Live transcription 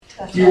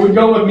If you would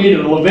go with me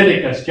to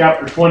Leviticus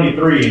chapter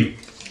 23.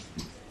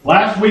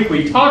 Last week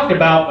we talked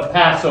about the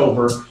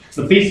Passover,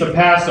 the Feast of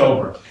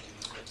Passover.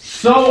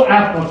 So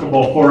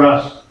applicable for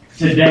us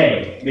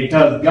today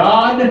because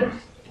God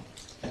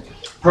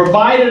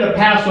provided a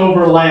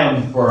Passover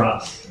lamb for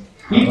us.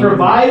 He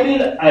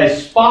provided a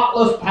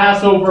spotless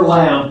Passover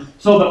lamb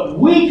so that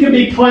we could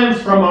be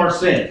cleansed from our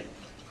sin.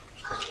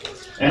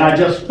 And I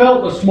just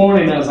felt this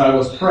morning as I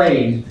was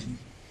praying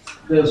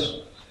this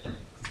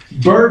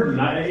burden.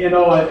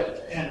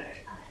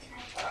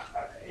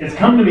 It's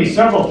come to me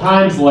several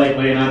times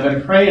lately, and I've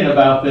been praying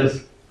about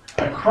this.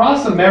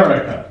 Across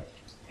America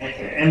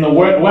and the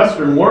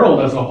Western world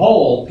as a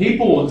whole,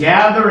 people will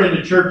gather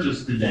into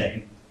churches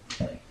today,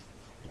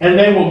 and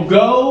they will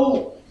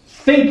go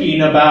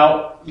thinking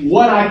about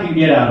what I can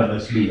get out of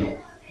this deal.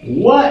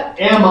 What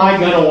am I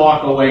going to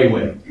walk away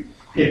with?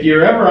 If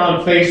you're ever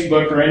on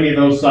Facebook or any of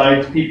those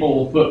sites, people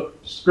will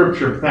put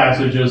scripture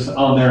passages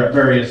on there at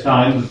various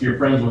times if you're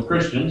friends with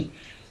Christians.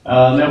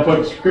 They'll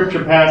put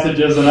scripture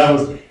passages, and I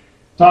was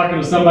talking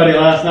to somebody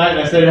last night, and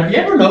I said, have you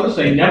ever noticed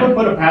they never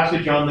put a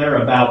passage on there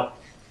about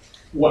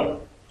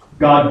what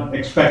God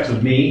expects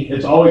of me?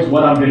 It's always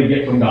what I'm going to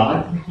get from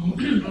God.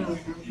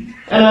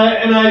 And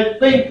I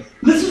think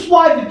this is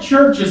why the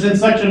church is in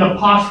such an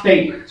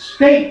apostate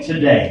state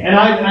today. And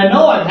I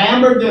know I've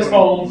hammered this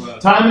home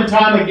time and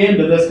time again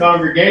to this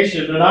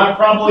congregation, and I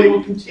probably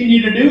will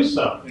continue to do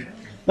so.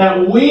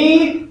 That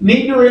we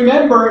need to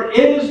remember it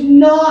is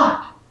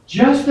not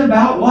just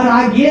about what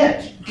I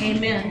get.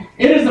 Amen.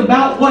 It is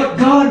about what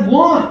God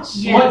wants,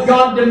 yes, what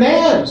God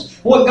demands,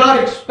 what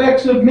God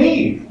expects of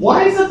me.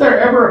 Why isn't there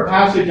ever a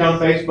passage on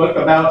Facebook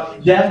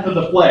about death to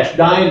the flesh,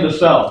 dying to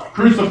self,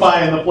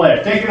 crucifying the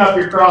flesh, taking up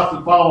your cross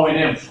and following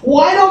Him?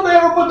 Why don't they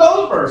ever put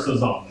those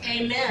verses on there?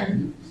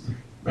 Amen.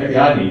 Maybe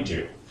I need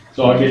to,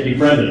 so I'll get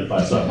defriended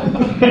by someone.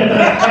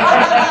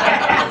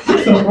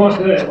 So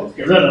let's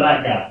get rid of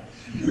that guy.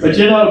 But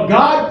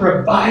God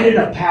provided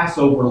a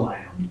Passover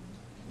lamb.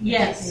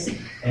 Yes.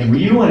 And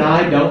you and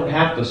I don't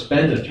have to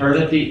spend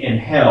eternity in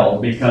hell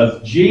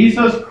because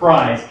Jesus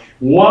Christ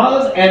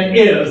was and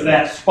is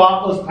that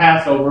spotless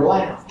Passover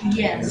lamb.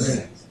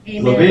 Yes.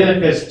 Amen.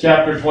 Leviticus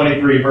chapter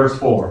 23, verse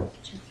 4.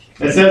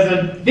 It says,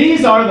 and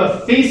these are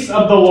the feasts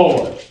of the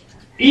Lord,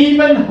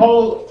 even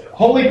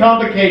holy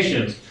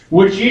convocations,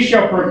 which ye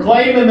shall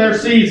proclaim in their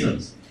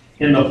seasons.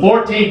 In the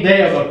 14th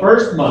day of the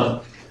first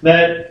month,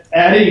 that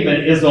at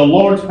even is the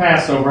Lord's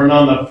Passover, and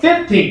on the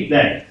 15th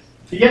day.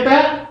 You get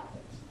that?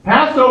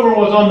 Passover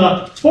was on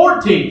the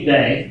 14th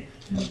day.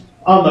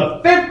 On the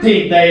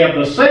 15th day of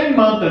the same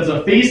month is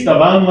a feast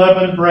of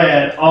unleavened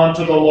bread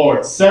unto the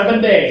Lord.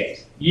 7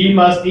 days ye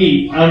must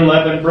eat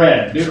unleavened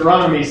bread.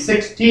 Deuteronomy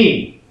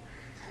 16.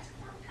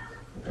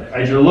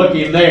 As you're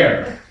looking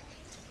there,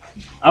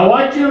 I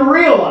want you to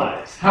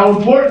realize how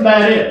important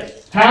that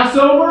is.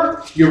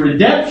 Passover, your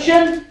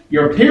redemption,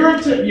 your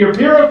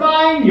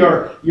purifying,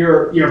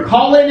 your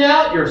calling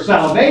out, your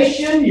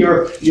salvation,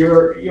 your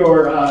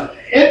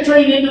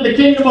entering into the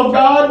kingdom of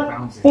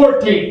God.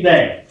 14th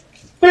day,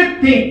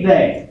 15th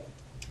day,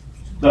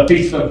 the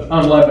feast of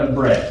unleavened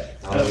bread.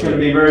 That's going to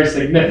be very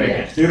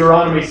significant.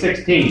 Deuteronomy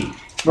 16,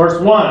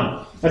 verse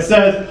 1. It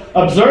says,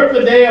 observe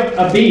the day of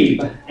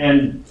Abib,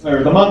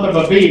 or the month of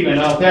Abib, and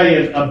I'll tell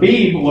you,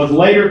 Abib was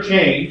later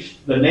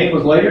changed. The name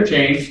was later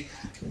changed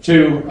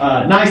to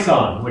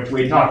Nisan, which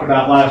we talked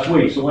about last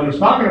week. So when it's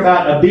talking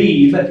about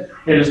Abib,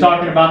 it is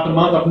talking about the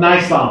month of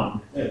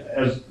Nisan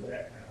as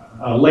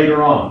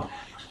later on.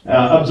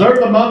 Observe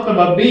the month of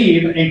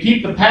Abib and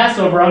keep the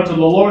Passover unto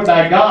the Lord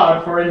thy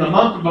God, for in the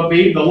month of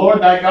Abib the Lord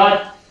thy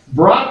God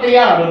brought thee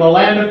out of the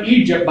land of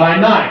Egypt by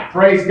night.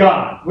 Praise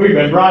God. We've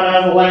been brought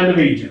out of the land of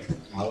Egypt.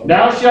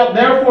 Thou shalt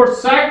therefore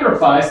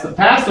sacrifice the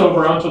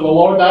Passover unto the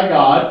Lord thy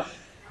God,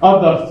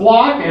 of the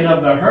flock and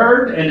of the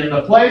herd, and in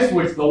the place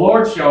which the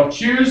Lord shall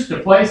choose to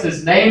place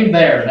His name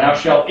there. Thou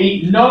shalt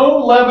eat no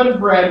leavened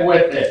bread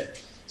with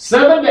it.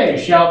 7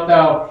 days shalt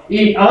thou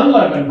eat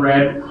unleavened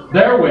bread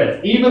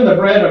therewith, even the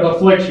bread of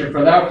affliction,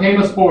 for thou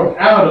camest forth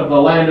out of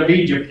the land of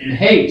Egypt in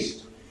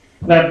haste,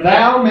 that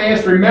thou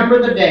mayest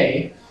remember the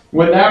day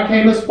when thou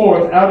camest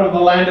forth out of the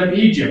land of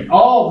Egypt,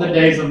 all the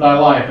days of thy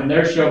life, and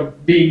there shall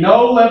be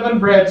no leavened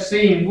bread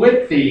seen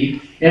with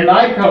thee in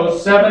thy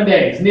coast 7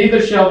 days,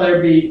 neither shall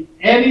there be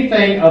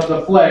anything of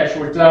the flesh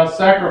which thou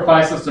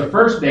sacrificest the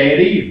first day at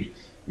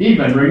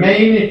even,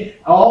 remain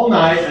all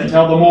night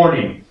until the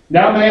morning.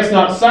 Thou mayest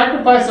not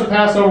sacrifice the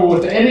Passover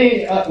within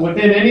any of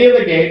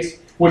the gates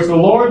which the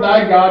Lord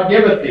thy God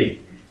giveth thee.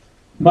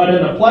 But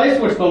in the place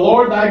which the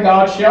Lord thy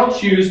God shall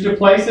choose to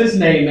place His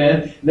name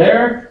in,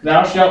 there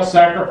thou shalt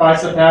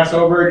sacrifice the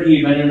Passover at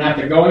even, and at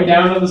the going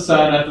down of the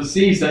sun at the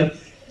season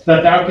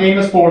that thou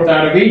camest forth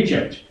out of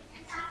Egypt.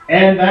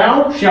 And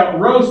thou shalt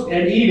roast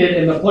and eat it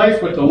in the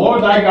place which the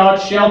Lord thy God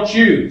shall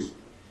choose.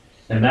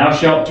 And thou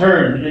shalt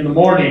turn in the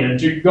morning and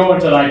to go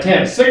into thy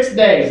tent. 6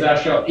 days thou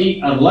shalt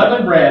eat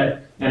unleavened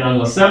bread, and on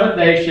the 7th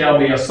day shall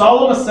be a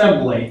solemn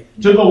assembly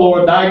to the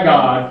Lord thy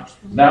God.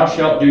 Thou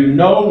shalt do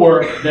no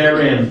work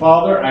therein.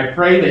 Father, I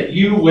pray that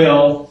you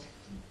will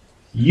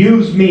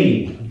use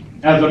me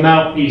as a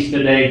mouthpiece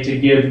today to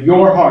give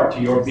your heart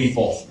to your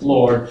people.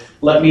 Lord,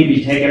 let me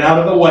be taken out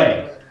of the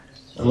way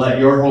and let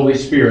your Holy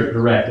Spirit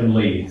direct and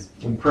lead.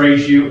 We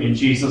praise you in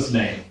Jesus'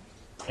 name.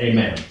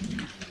 Amen.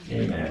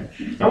 Amen.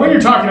 Now, when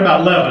you're talking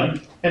about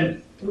leaven,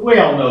 and we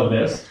all know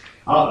this,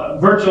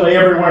 virtually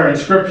everywhere in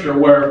Scripture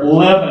where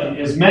leaven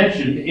is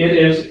mentioned, it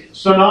is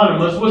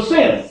synonymous with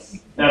sin.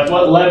 That's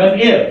what leaven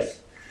is.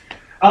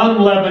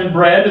 Unleavened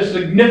bread is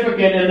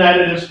significant in that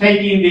it is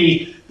taking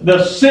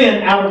the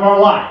sin out of our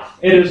life.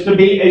 It is to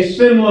be a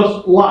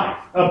sinless life,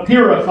 a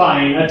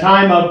purifying, a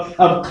time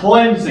of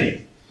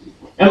cleansing.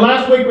 And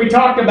last week we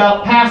talked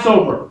about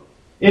Passover.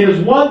 It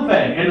is one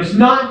thing, and it's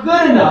not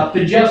good enough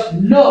to just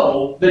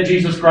know that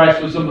Jesus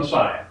Christ was the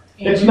Messiah.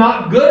 It's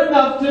not good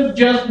enough to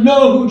just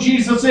know who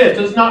Jesus is.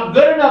 It's not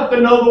good enough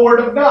to know the Word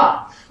of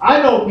God.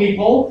 I know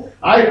people,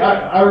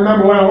 I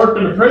remember when I worked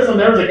in the prison,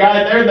 there was a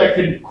guy there that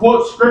could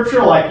quote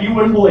Scripture like you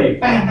wouldn't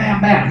believe. Bam,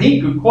 bam, bam. He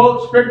could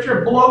quote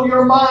Scripture, blow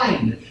your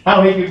mind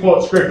how he could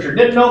quote Scripture.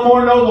 Didn't no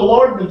more know the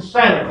Lord than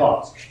Santa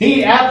Claus.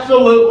 He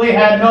absolutely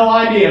had no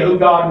idea who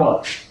God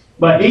was.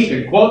 But he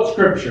could quote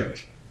Scripture.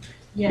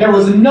 Yes. There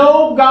was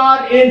no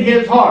God in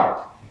his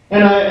heart.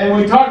 And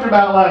we talked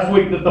about last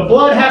week that the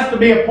blood has to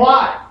be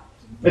applied.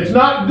 It's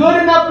not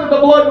good enough that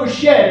the blood was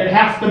shed. It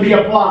has to be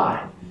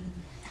applied.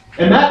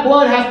 And that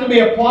blood has to be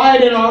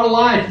applied in our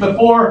life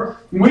before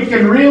we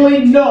can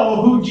really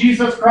know who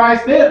Jesus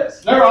Christ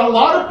is. There are a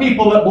lot of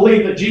people that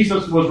believe that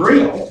Jesus was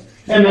real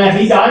and that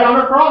he died on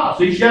a cross.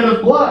 He shed his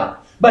blood.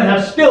 But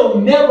have still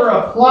never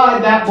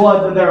applied that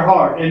blood to their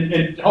heart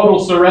in total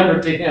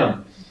surrender to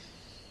him.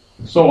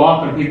 So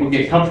often people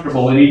get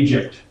comfortable in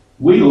Egypt.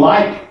 We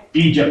like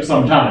Egypt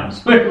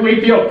sometimes. We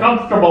feel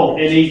comfortable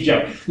in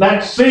Egypt.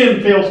 That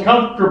sin feels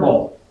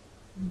comfortable.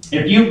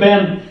 If you've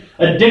been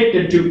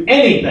addicted to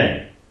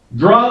anything,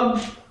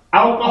 drugs,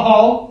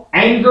 alcohol,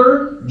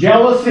 anger,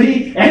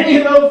 jealousy, any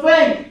of those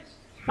things,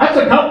 that's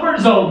a comfort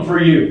zone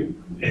for you.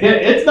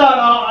 It's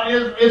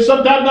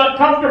sometimes not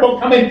comfortable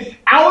coming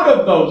out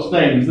of those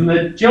things. And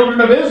the children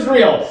of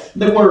Israel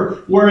that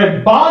were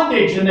in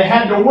bondage and they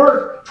had to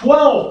work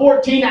 12,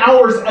 14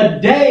 hours a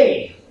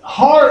day.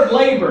 Hard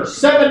labor,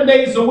 7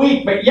 days a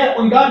week, but yet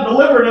when God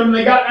delivered them,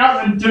 they got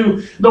out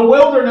into the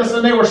wilderness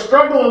and they were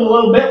struggling a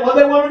little bit. What do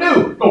they want to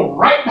do? Go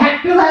right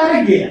back to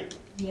that again.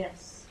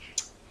 Yes.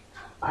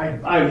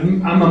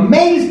 I'm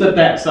amazed at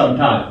that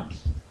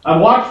sometimes. I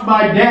watched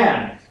my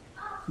dad,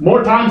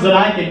 more times than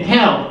I can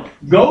count,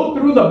 go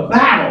through the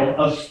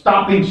battle of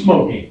stopping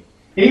smoking.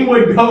 He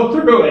would go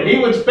through it. He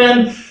would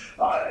spend,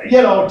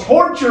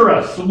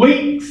 torturous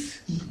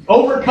weeks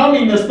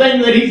overcoming this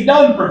thing that he's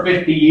done for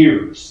 50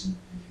 years.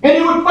 And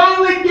he would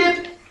finally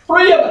get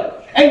free of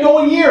it and go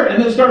a year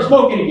and then start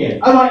smoking again.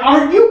 I'm like,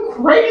 are you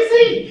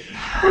crazy?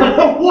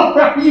 What,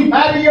 are you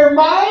out of your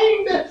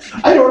mind?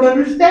 I don't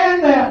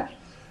understand that.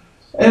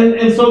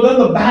 And so then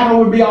the battle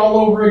would be all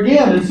over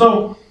again. And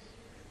so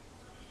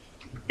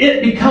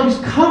it becomes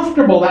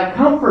comfortable, that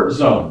comfort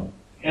zone.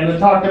 And it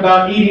talked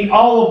about eating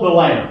all of the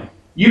lamb.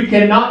 You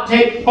cannot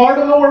take part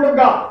of the Word of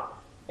God.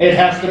 It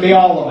has to be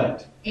all of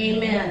it.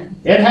 Amen.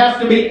 It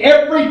has to be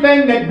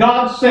everything that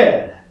God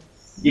said.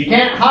 You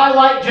can't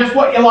highlight just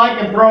what you like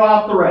and throw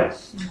out the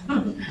rest.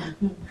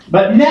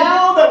 But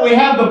now that we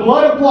have the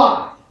blood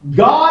applied,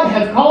 God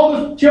has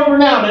called his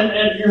children out.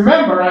 And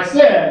remember, I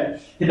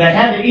said they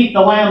had to eat the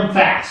lamb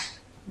fast.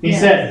 He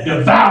said,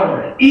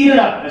 devour it. Eat it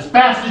up as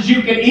fast as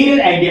you can eat it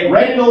and get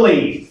ready to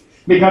leave.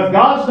 Because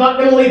God's not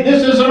going to leave.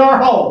 This isn't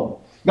our home.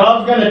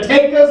 God's going to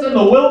take us in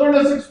the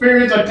wilderness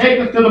experience and take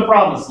us to the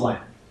promised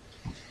land.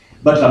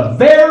 But the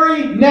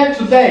very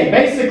next day,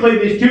 basically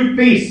these two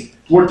feasts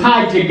were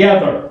tied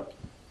together.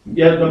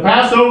 Yeah, the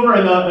Passover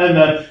and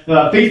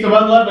the Feast of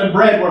Unleavened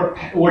Bread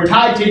were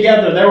tied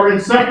together. They were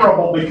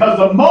inseparable because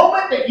the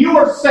moment that you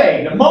are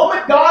saved, the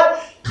moment God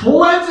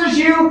cleanses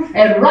you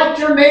and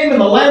writes your name in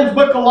the Lamb's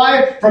Book of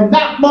Life, from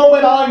that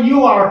moment on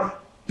you are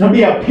to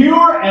be a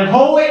pure and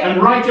holy and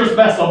righteous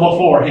vessel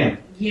before Him.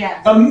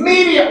 Yes.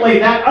 Immediately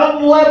that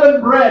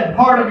unleavened bread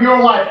part of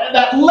your life,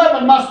 that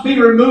leaven must be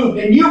removed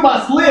and you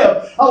must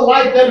live a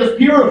life that is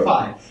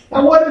purified.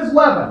 Now what is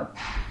leaven?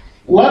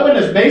 Leaven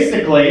is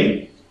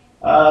basically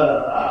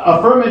a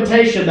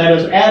fermentation that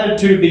is added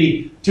to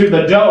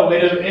the dough.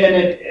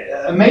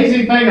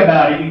 Amazing thing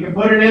about it, you can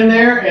put it in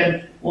there,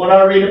 and when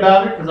I read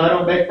about it, because I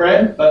don't bake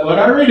bread, but when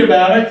I read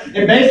about it,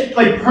 it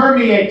basically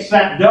permeates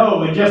that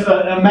dough in just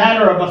a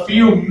matter of a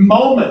few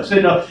moments.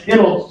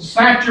 It'll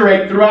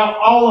saturate throughout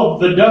all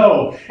of the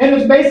dough. And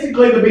it's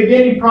basically the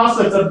beginning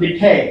process of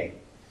decay.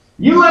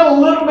 You let a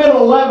little bit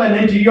of leaven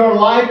into your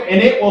life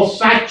and it will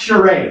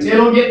saturate.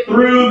 It'll get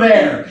through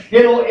there.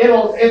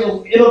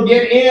 It'll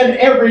get in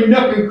every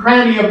nook and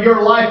cranny of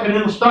your life and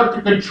it'll start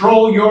to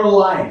control your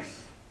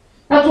life.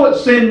 That's what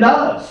sin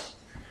does.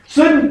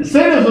 Sin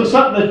isn't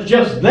something that's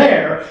just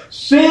there.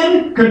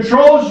 Sin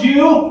controls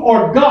you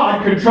or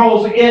God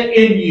controls it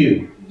in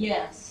you.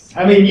 Yes.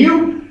 I mean,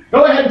 you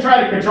go ahead and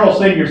try to control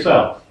sin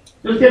yourself.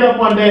 Just get up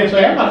one day and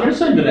say, I'm not going to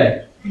sin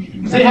today.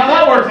 See how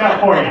that works out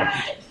for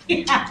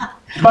you. Yeah.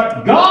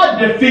 But God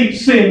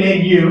defeats sin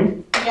in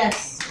you.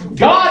 Yes.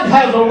 God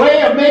has a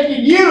way of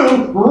making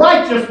you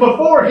righteous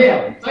before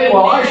Him. Say,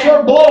 well, I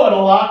sure blow it a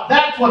lot.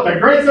 That's what the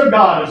grace of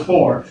God is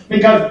for.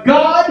 Because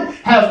God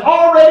has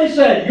already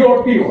said,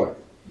 you're pure.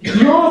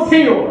 You're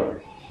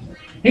pure.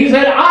 He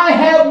said, I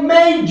have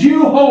made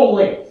you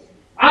holy.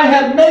 I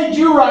have made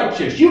you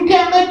righteous. You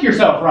can't make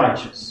yourself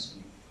righteous.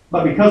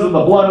 But because of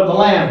the blood of the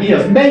Lamb, He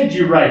has made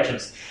you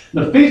righteous.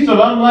 The Feast of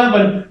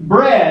Unleavened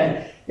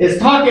Bread is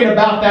talking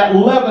about that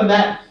leaven,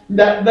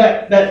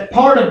 that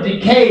part of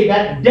decay,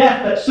 that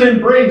death that sin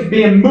brings,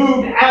 being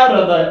moved out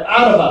of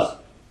us,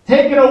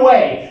 taken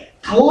away,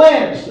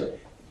 cleansed.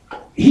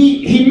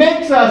 He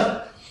makes us.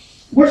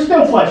 We're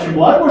still flesh and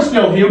blood. We're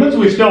still humans.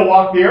 We still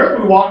walk the earth.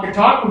 We walk and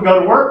talk. We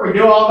go to work. We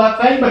do all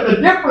that thing. But the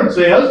difference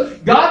is,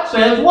 God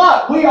says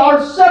what? We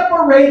are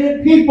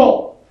separated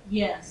people.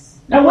 Yes.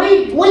 Now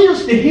we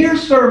used to hear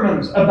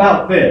sermons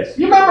about this.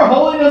 You remember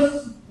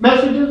holiness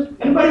messages?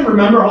 Anybody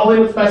remember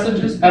holiness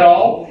messages at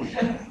all?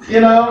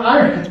 You know,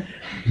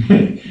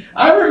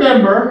 I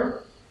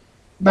remember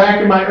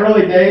back in my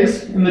early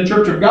days in the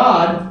Church of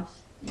God,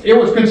 it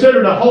was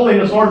considered a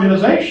holiness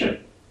organization.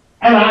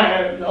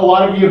 And a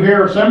lot of you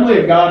hear Assembly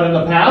of God in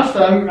the past.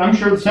 I'm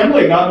sure the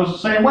Assembly of God was the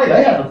same way.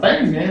 They had the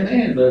thing, man. They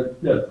had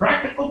the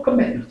practical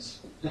commitments.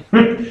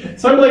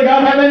 Assembly of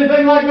God have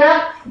anything like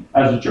that?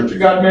 As a Church of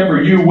God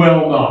member, you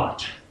will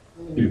not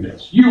do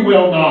this. You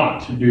will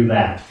not do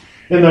that.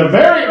 In the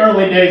very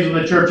early days of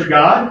the Church of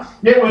God,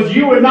 it was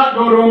you would not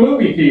go to a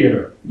movie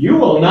theater. You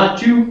will not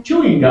chew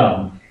chewing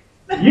gum.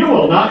 You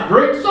will not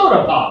drink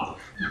soda pop.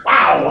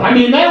 Wow! I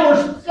mean, they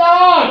were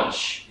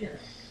staunch.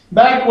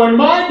 Back when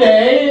my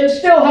day, it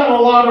still had a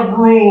lot of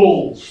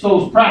rules.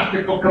 Those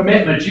practical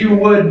commitments. You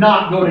would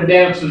not go to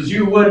dances.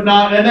 You would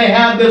not. And they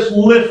had this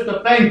list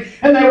of things.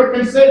 And they were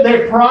considered.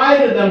 They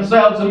prided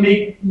themselves in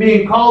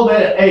being called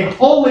a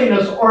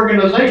holiness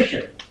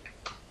organization.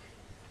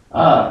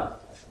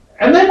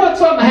 And then what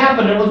something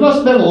happened, it must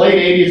have been the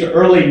late 80s or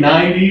early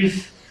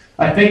 90s,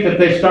 I think that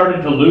they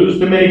started to lose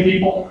too many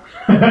people.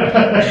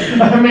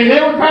 I mean,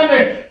 they were kind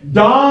of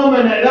dumb,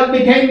 and that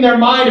became their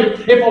mind.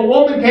 If a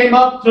woman came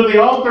up to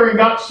the altar and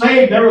got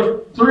saved, there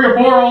was 3 or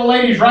 4 old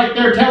ladies right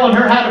there telling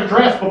her how to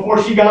dress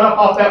before she got up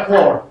off that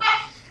floor.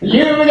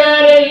 You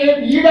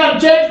gotta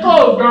change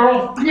clothes,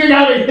 girl. You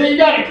gotta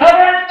cover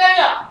everything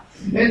up.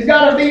 It's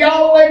gotta be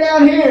all the way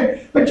down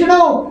here. But you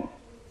know,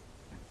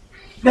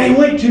 they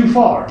went too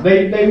far.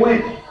 They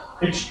went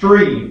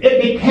extreme.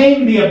 It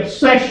became the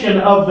obsession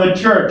of the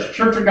church.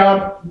 Church of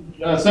God,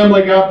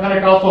 Assembly of God,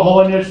 Pentecostal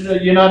Holiness,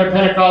 United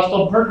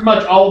Pentecostal, pretty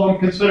much all of them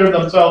consider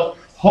themselves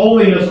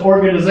holiness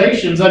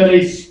organizations, and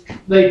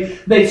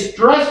they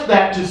stressed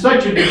that to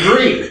such a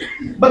degree.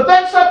 But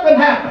then something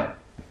happened.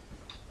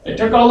 They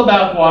took all the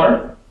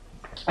bathwater,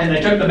 and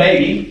they took the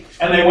baby,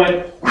 and they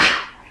went...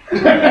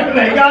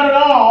 They got it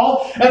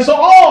all, and so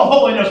all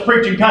holiness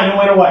preaching kind of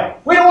went away.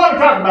 We don't want to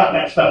talk about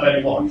that stuff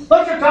anymore.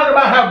 Let's just talk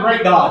about how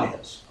great God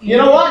is. You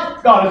know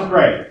what? God is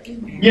great.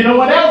 You know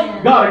what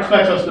else? God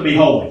expects us to be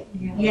holy.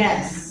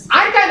 Yes.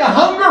 I kind of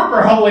hunger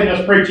for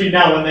holiness preaching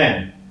now and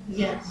then.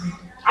 Yes.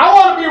 I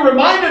want to be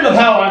reminded of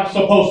how I'm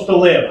supposed to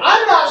live.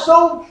 I'm not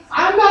so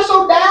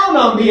down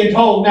on being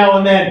told now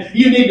and then,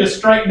 you need to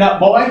straighten up,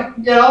 boy.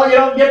 You know, you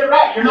don't get it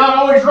right. You're not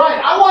always right.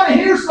 I want to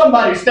hear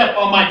somebody step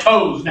on my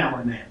toes now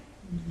and then.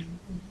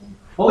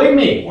 Believe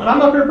me, when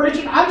I'm up here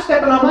preaching, I'm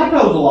stepping on my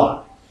toes a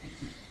lot.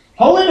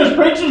 Holiness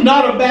preaching is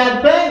not a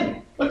bad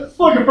thing. Let's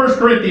look at 1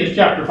 Corinthians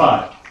chapter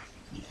 5.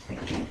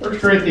 1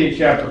 Corinthians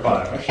chapter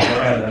 5. I should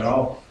have had that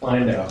all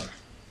lined out.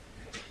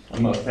 I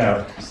must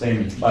have the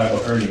same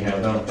Bible Ernie has.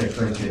 I don't think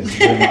Corinthians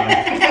is in mine.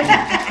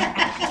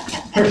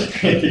 1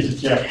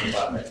 Corinthians chapter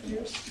 5.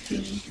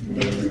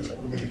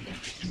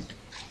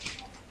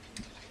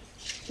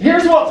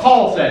 Here's what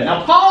Paul said.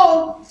 Now,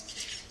 Paul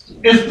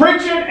is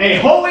preaching a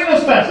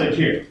holiness message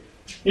here.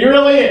 He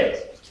really is.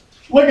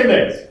 Look at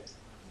this.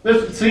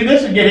 This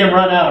would get him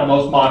run out of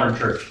most modern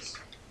churches.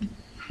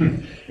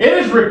 It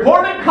is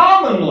reported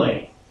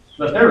commonly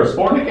that there is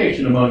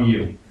fornication among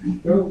you.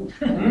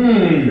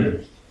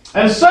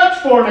 And such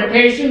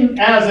fornication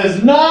as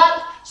is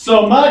not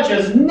so much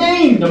as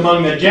named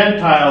among the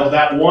Gentiles,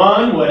 that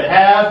one would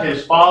have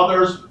his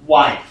father's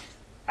wife.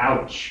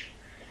 Ouch.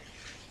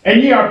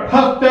 And ye are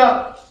puffed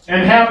up,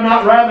 and have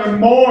not rather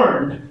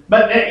mourned,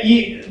 but that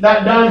he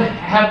that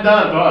hath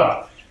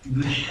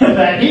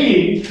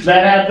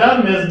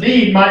done this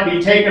deed might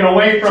be taken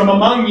away from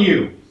among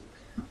you.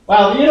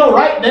 Well, you know,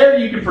 right there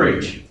you can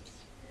preach.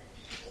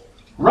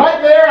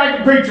 Right there I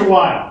can preach a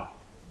while.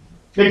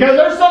 Because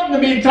there's something to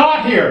be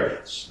taught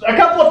here. A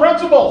couple of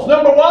principles.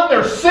 Number one,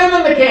 there's sin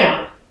in the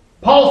camp.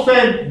 Paul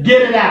said,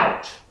 get it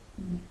out.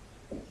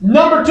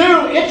 Number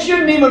two, it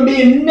shouldn't even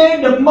be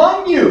named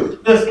among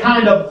you, this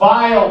kind of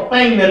vile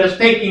thing that is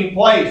taking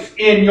place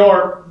in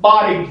your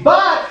body.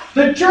 But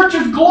the church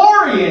is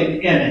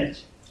glorying in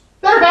it.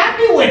 They're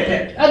happy with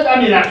it. I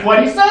mean, that's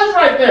what he says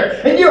right there.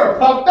 And you are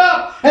puffed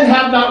up and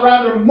have not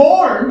rather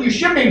mourned. You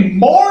should be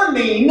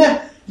mourning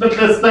that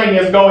this thing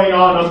is going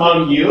on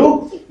among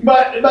you.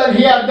 But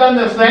he has done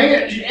this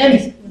thing.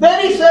 And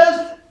then he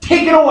says,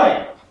 take it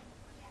away.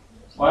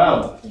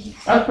 Wow,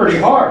 that's pretty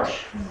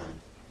harsh.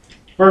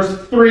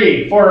 Verse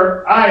 3,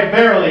 for I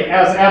verily,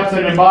 as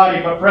absent in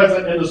body, but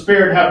present in the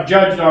Spirit, have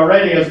judged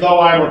already, as though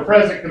I were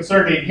present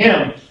concerning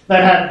him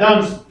that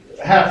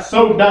hath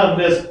so done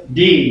this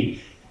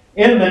deed.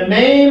 In the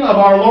name of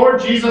our Lord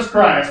Jesus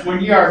Christ,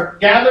 when ye are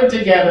gathered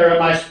together in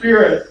my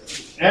spirit,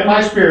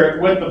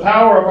 with the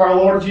power of our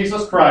Lord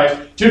Jesus Christ,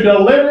 to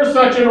deliver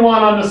such an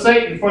one unto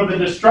Satan for the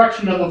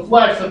destruction of the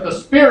flesh, that the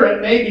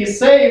spirit may be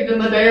saved in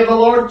the day of the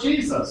Lord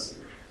Jesus.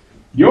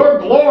 Your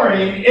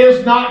glorying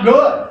is not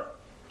good,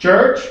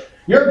 church.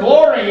 Your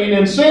glorying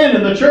in sin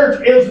in the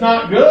church is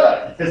not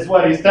good, is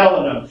what he's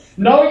telling them.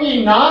 Know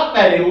ye not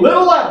that a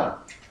little leaven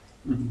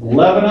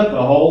leaveneth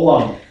the whole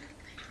lump?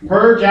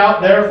 Purge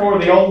out therefore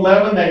the old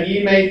leaven, that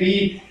ye may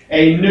be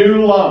a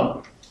new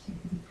lump,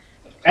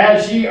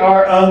 as ye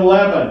are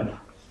unleavened.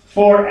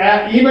 For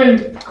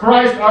even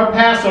Christ our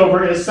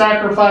Passover is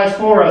sacrificed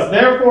for us.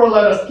 Therefore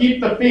let us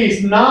keep the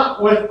feast,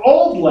 not with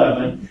old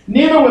leaven,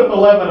 neither with the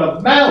leaven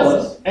of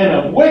malice and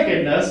of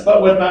wickedness,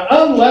 but with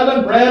the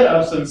unleavened bread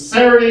of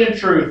sincerity and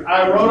truth.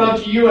 I wrote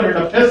unto you in an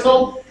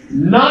epistle,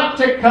 not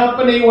to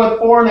company with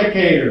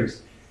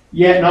fornicators,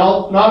 yet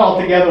not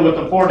altogether with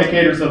the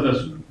fornicators of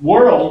this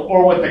world,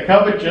 or with the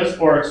covetous,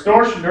 or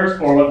extortioners,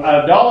 or with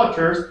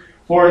idolaters,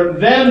 for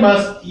then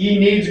must ye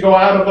needs go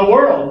out of the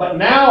world. But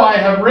now I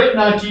have written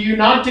unto you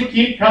not to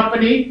keep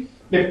company,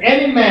 if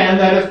any man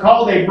that is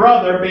called a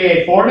brother be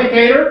a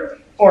fornicator,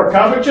 or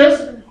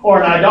covetous,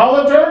 or an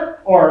idolater,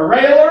 or a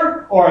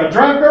railer, or a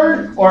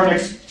drunkard, or an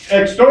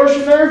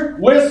extortioner,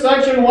 with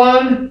such an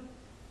one,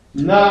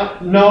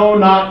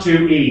 not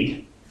to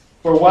eat.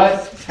 For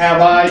what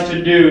have I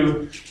to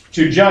do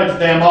to judge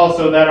them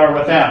also that are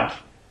without?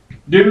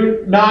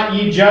 Do not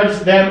ye judge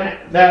them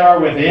that are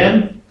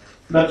within,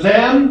 but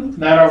them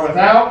that are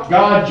without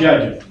God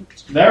judgeth.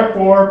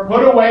 Therefore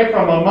put away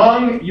from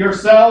among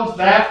yourselves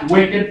that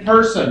wicked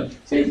person.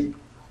 See,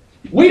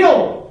 we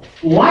don't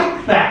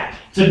like that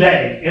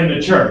today in the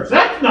church.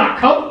 That's not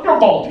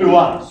comfortable to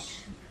us.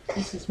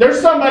 There's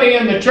somebody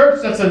in the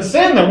church that's in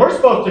sin, and we're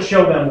supposed to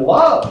show them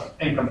love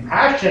and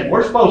compassion.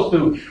 We're supposed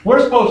to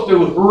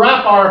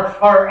wrap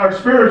our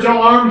spiritual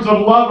arms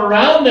of love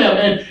around them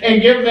and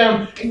give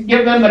them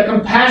the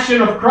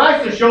compassion of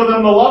Christ, to show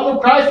them the love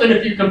of Christ. And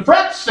if you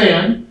confront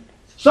sin,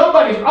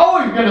 somebody's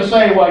always going to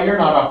say, well, you're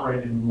not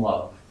operating in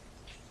love.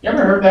 You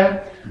ever heard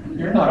that?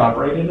 You're not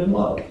operating in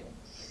love.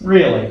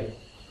 Really.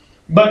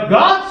 But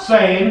God's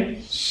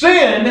saying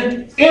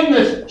sin in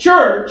the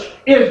church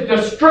is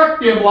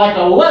destructive, like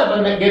a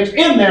leaven that gets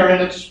in there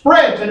and it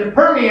spreads and it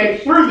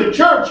permeates through the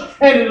church,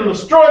 and it'll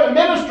destroy the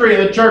ministry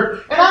of the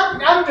church. And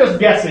I'm just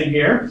guessing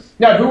here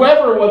that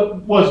whoever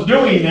was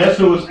doing this,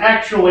 who was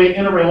actually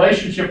in a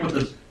relationship with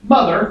his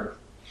mother,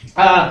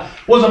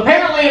 was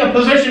apparently in a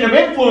position of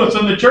influence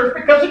in the church,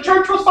 because the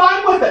church was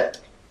fine with it.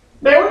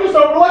 They were just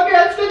overlooking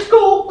it. It's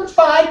cool. It's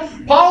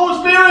fine. Paul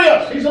was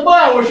furious. He said,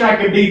 well, I wish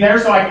I could be there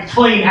so I could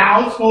clean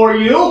house for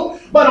you.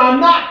 But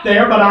I'm not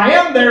there, but I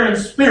am there in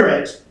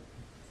spirit.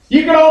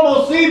 You can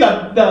almost see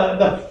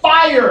the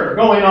fire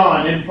going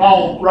on in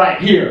Paul right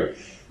here.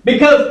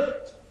 Because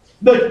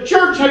the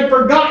church had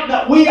forgotten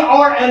that we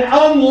are an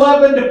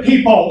unleavened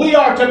people. We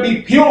are to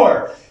be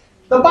pure.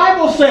 The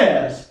Bible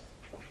says,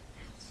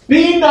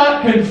 be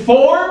not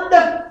conformed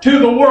to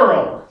the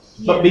world,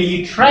 but be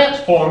ye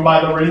transformed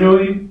by the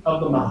renewing of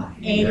the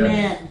mind.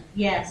 Amen.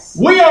 Yes.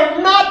 We are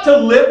not to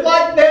live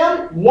like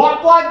them,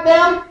 walk like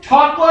them,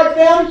 talk like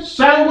them,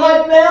 sound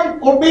like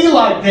them, or be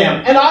like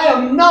them. And I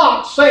am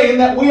not saying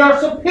that we are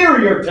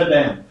superior to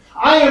them.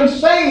 I am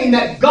saying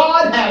that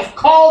God has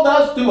called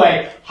us to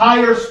a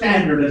higher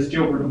standard as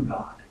children of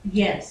God.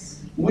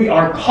 Yes. We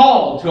are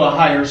called to a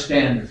higher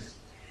standard.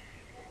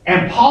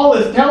 And Paul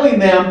is telling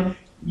them,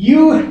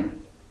 you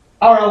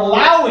are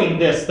allowing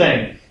this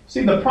thing.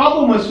 See, the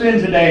problem with sin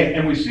today,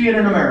 and we see it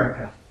in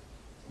America,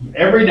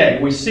 every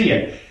day we see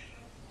it.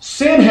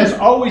 Sin has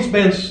always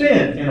been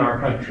sin in our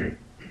country.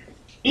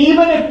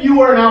 Even if you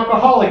were an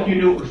alcoholic, you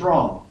knew it was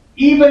wrong.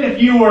 Even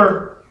if you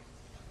were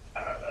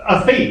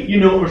a thief, you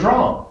knew it was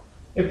wrong.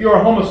 If you were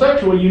a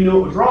homosexual, you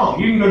knew it was wrong.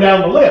 You can go down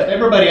the list.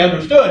 Everybody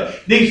understood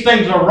these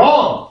things are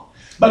wrong.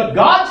 But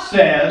God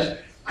says,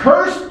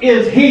 cursed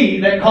is he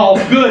that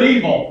calls good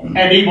evil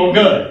and evil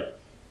good.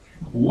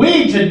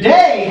 We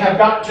today have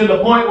got to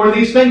the point where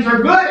these things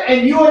are good,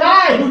 and you and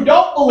I, who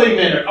don't believe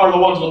in it, are the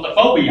ones with the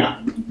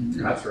phobia.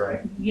 That's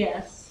right.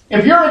 Yes.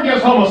 If you're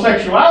against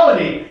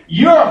homosexuality,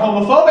 you're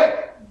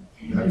homophobic.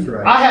 That's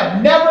right. I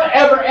have never,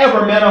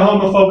 ever met a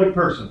homophobic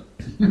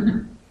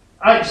person.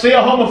 I see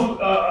a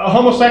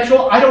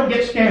homosexual, I don't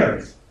get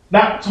scared.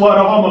 That's what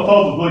a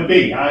homophobic would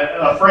be.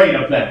 I'm afraid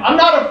of them. I'm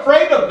not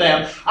afraid of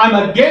them.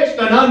 I'm against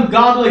an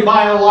ungodly,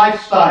 vile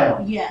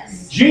lifestyle.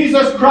 Yes.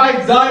 Jesus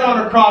Christ died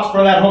on a cross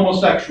for that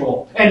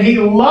homosexual. And he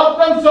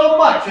loved them so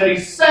much that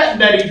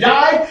he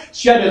died,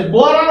 shed his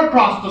blood on a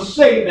cross to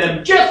save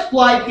them, just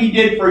like he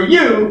did for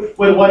you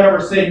with whatever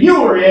sin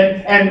you were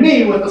in, and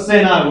me with the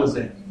sin I was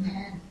in.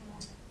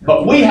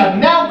 But we have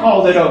now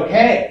called it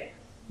okay.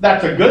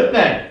 That's a good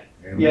thing.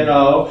 You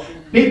know,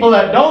 people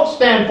that don't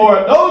stand for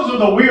it, those are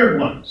the weird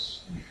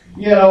ones.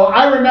 You know,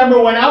 I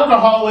remember when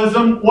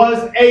alcoholism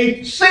was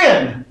a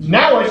sin.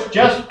 Now it's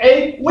just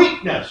a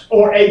weakness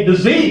or a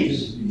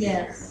disease.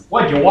 Yes.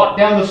 What, you walk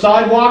down the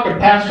sidewalk and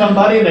pass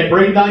somebody and they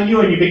breathed on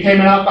you and you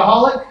became an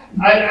alcoholic?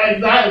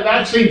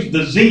 That seems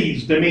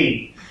disease to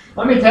me.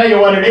 Let me tell you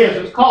what it is.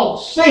 It's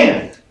called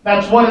sin.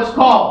 That's what it's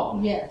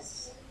called.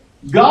 Yes.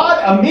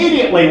 God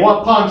immediately,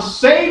 upon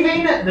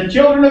saving the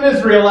children of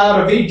Israel out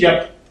of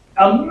Egypt,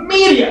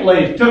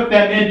 immediately took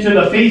them into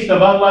the Feast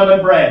of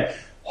Unleavened Bread.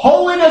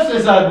 Holiness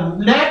is a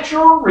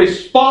natural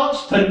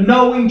response to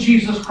knowing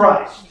Jesus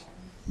Christ.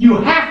 You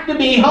have to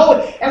be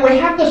holy. And we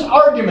have this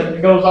argument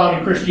that goes on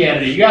in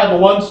Christianity. You have the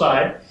one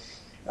side,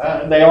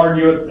 they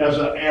argue it as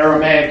an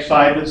Aramaic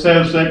side that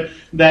says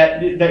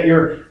that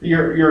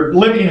you're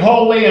living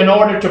holy in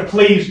order to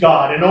please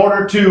God, in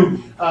order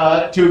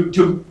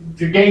to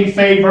gain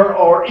favor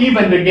or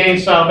even to gain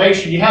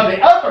salvation. You have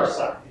the other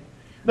side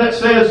that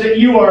says that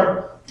you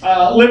are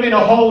living a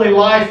holy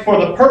life for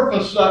the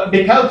purpose,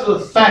 because of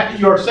the fact that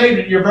you are saved,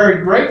 and you're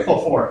very grateful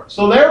for it.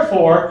 So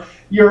therefore,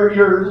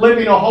 you're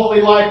living a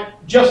holy life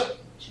just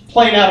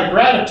plain out of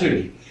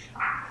gratitude.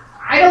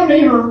 I don't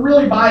even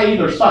really buy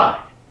either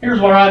side. Here's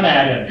where I'm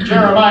at in it.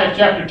 Jeremiah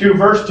chapter 2,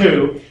 verse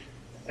 2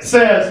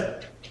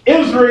 says,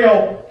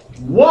 Israel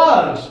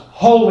was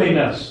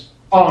holiness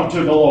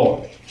unto the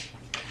Lord.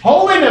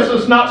 Holiness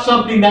is not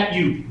something that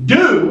you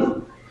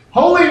do.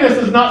 Holiness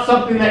is not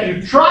something that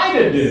you try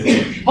to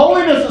do.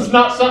 Holiness is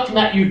not something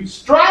that you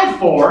strive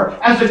for.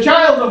 As a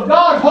child of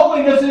God,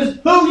 holiness is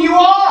who you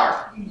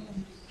are.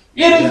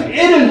 It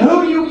is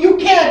who you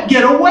can't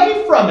get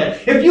away from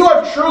it. If you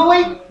are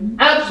truly,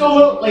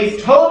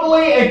 absolutely,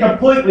 totally, and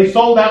completely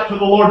sold out to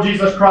the Lord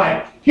Jesus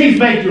Christ, He's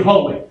made you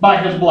holy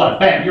by His blood.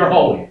 Bam, you're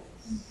holy.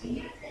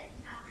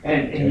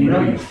 And you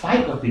know, you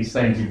fight with these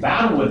things. You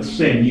battle with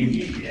sin.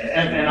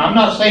 And I'm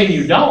not saying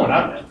you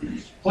don't.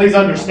 Please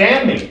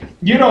understand me.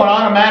 You don't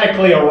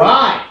automatically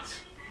arrive.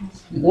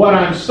 What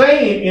I'm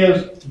saying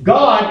is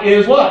God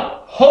is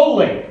what?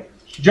 Holy.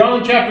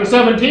 John chapter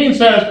 17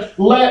 says,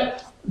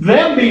 let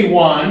them be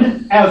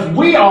one as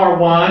we are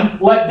one.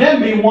 Let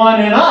them be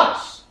one in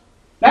us.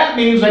 That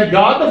means that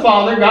God the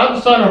Father, God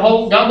the Son, and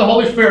God the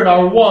Holy Spirit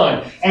are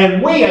one.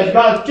 And we as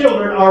God's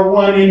children are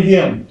one in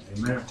Him.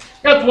 Amen.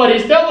 That's what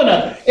He's telling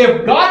us.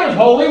 If God is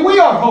holy, we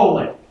are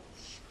holy.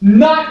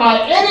 Not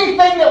by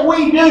anything that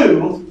we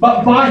do,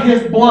 but by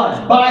His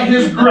blood, by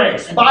His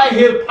grace, by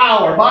His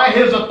power, by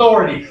His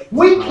authority.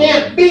 We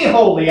can't be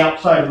holy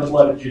outside of the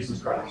blood of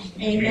Jesus Christ.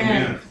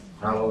 Amen.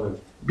 Hallelujah.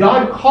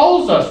 God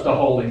calls us to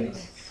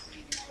holiness.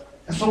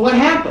 And so what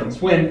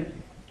happens when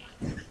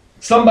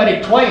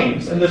somebody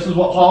claims, and this is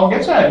what Paul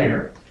gets at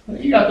here,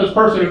 you got this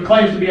person who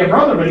claims to be a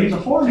brother, but he's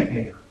a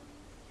fornicator.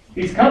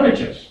 He's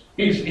covetous.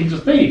 He's a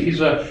thief.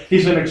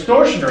 He's an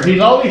extortioner.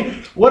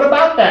 What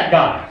about that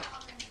guy?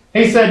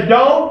 He said,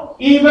 don't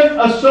even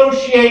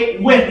associate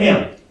with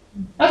him.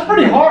 That's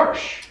pretty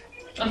harsh.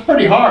 That's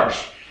pretty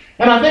harsh.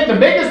 And I think the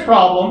biggest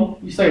problem,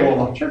 you say,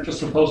 well, the church is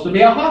supposed to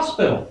be a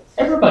hospital.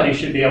 Everybody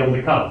should be able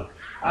to come.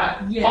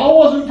 Paul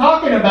wasn't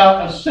talking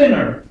about a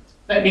sinner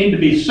that needed to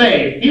be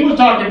saved. He was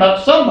talking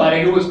about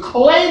somebody who was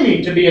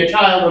claiming to be a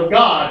child of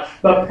God,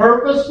 but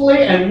purposely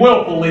and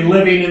willfully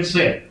living in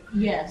sin.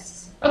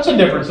 Yes. That's a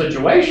different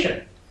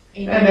situation.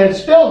 Amen. And it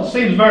still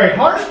seems very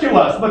harsh to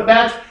us, but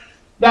that's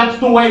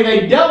the way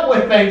they dealt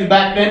with things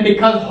back then,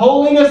 because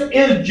holiness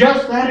is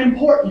just that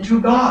important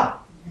to God.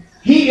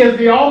 He is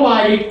the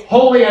almighty,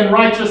 holy, and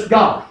righteous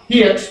God.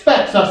 He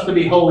expects us to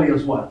be holy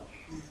as well.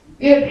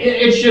 It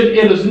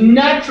is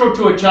natural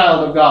to a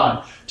child of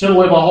God to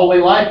live a holy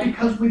life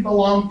because we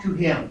belong to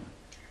Him.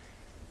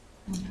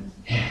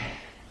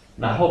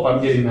 And I hope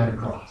I'm getting that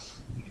across.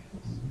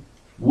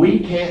 We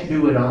can't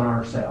do it on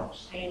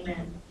ourselves.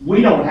 Amen.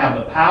 We don't have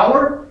the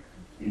power.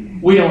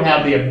 We don't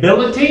have the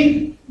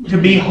ability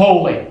to be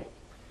holy.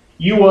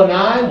 You and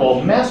I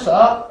will mess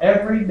up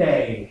every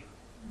day.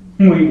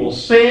 We will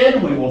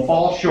sin. We will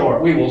fall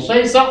short. We will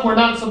say something we're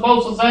not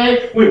supposed to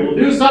say. We will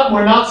do something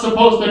we're not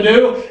supposed to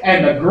do.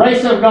 And the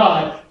grace of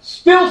God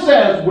still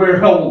says we're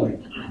holy.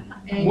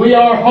 Amen. We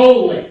are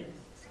holy.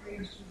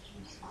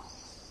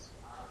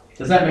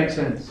 Does that make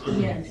sense?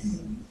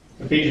 Yes.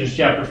 Ephesians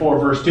chapter 4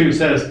 verse 2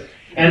 says,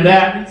 and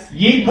that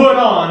ye put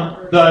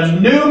on the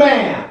new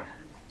man,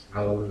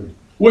 Hallelujah.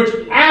 which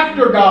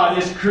after God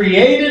is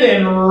created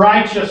in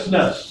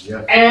righteousness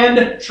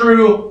and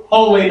true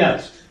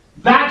holiness.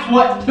 That's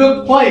what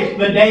took place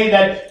the day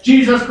that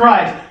Jesus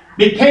Christ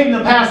became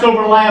the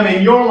Passover lamb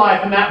in your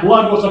life and that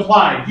blood was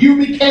applied. You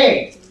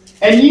became.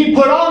 And you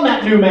put on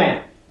that new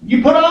man.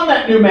 You put on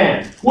that new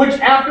man, which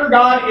after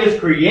God is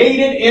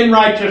created in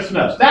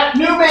righteousness. That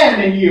new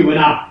man in you and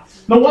I,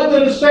 the one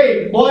that is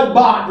saved,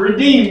 blood-bought,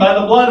 redeemed by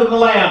the blood of the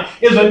Lamb,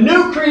 is a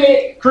new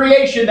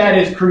creation that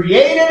is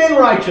created in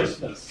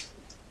righteousness.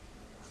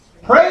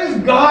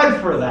 Praise God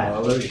for that.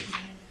 Hallelujah.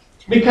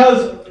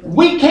 Because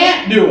we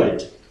can't do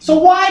it. So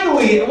why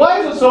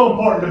is it so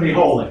important to be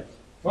holy?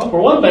 Well,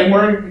 for one thing,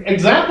 we're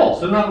examples.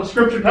 Isn't that what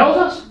Scripture tells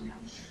us?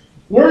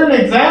 We're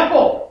an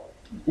example.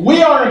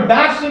 We are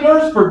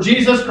ambassadors for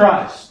Jesus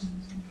Christ.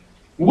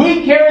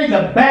 We carry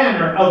the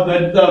banner of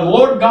the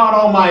Lord God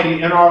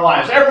Almighty in our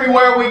lives.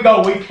 Everywhere we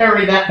go, we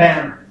carry that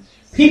banner.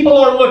 People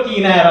are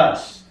looking at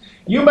us.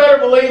 You better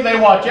believe they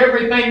watch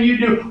everything you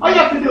do. All you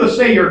have to do is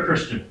say you're a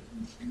Christian.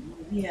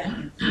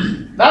 Yeah.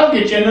 That'll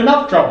get you in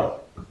enough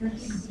trouble.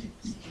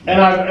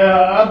 And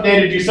I've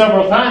updated you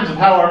several times of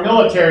how our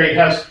military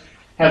has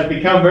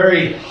become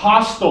very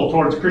hostile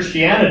towards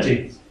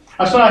Christianity.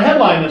 I saw a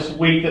headline this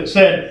week that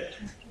said,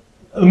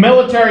 the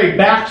military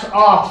backs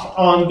off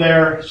on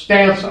their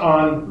stance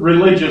on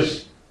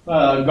religious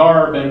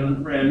garb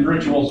and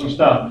rituals and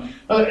stuff.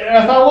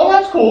 I thought, well,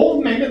 that's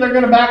cool. Maybe they're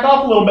going to back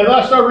off a little bit.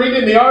 I started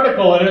reading the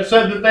article, and it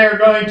said that they're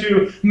going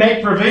to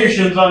make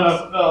provisions on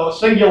a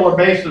singular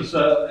basis,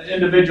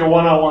 individual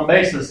one-on-one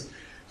basis,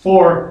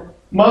 for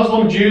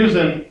Muslim Jews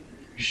and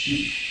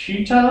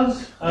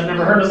Shiitas. I'd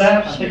never heard of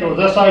that. I think it was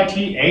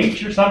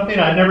SITH or something.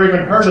 I'd never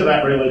even heard of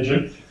that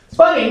religion. It's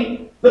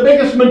funny. The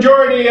biggest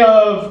majority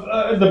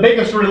of the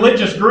biggest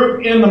religious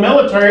group in the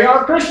military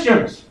are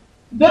Christians.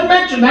 Didn't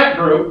mention that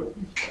group.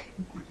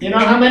 You know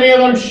how many of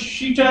them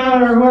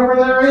Shiita or whoever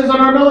there is in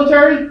our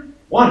military?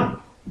 One.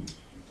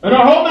 In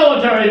our whole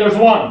military, there's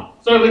one.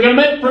 So we're going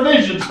to make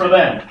provisions for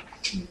them.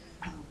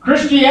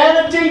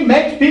 Christianity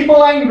makes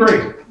people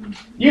angry.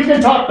 You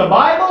can talk the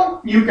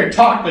Bible, you can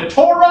talk the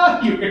Torah,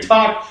 you can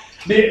talk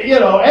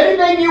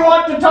anything you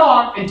want to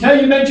talk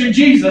until you mention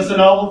Jesus, and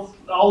all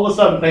of a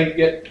sudden things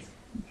get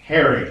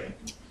hairy.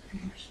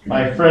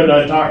 My friend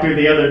I talked to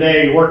the other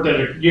day worked at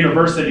a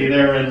university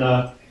there in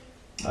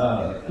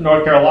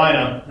North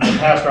Carolina. The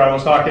pastor I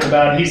was talking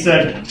about, he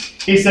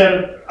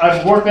said,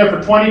 I've worked there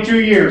for 22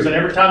 years, and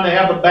every time they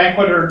have a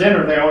banquet or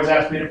dinner, they always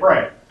ask me to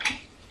pray.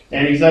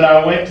 And he said,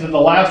 I went to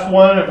the last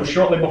one. It was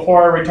shortly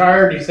before I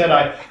retired. He said,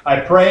 I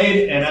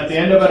prayed, and at the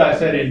end of it, I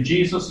said, in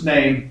Jesus'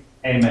 name,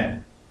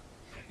 amen.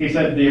 He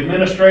said, the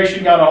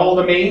administration got a hold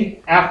of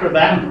me after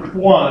that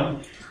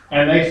one,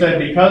 and they said,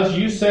 because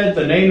you said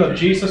the name of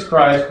Jesus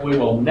Christ, we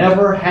will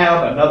never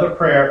have another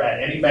prayer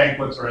at any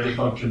banquets or any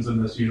functions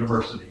in this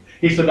university.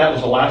 He said that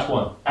was the last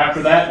one.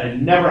 After that, they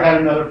never had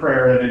another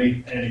prayer at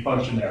any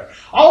function there.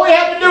 All we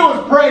had to do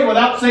was pray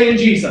without saying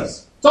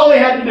Jesus. That's all he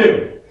had to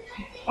do.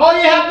 All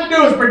you have to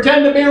do is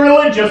pretend to be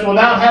religious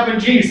without having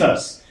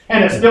Jesus.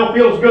 And it still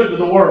feels good to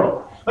the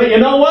world. But you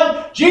know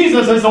what?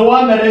 Jesus is the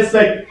one that is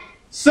the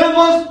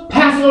sinless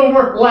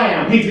Passover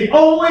lamb. He's the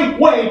only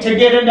way to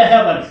get into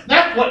heaven.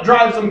 That's what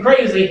drives them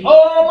crazy.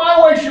 Oh,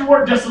 my way should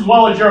work just as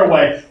well as your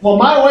way. Well,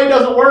 my way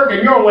doesn't work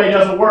and your way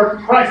doesn't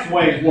work. Christ's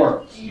ways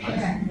work.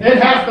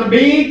 It has to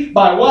be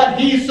by what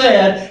He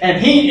said,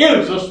 and He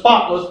is the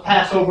spotless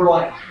Passover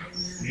lamb.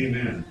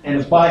 Amen. And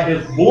it's by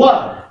His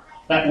blood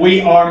that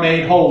we are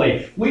made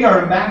holy. We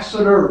are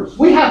ambassadors.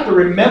 We have to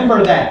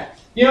remember that.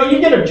 You know, you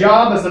get a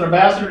job as an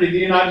ambassador to the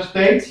United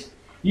States,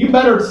 you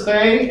better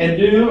say and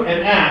do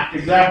and act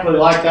exactly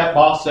like that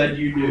boss said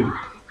you do.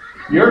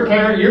 You're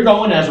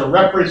going as a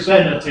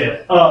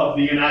representative of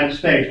the United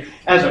States.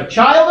 As a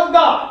child of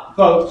God,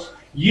 folks,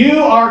 you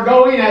are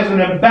going as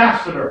an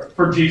ambassador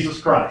for Jesus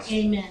Christ.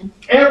 Amen.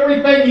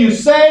 Everything you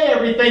say,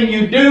 everything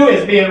you do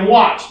is being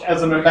watched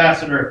as an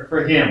ambassador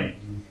for Him.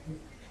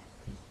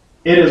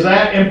 It is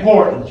that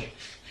important.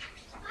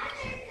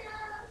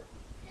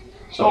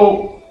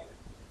 So,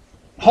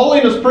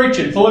 holiness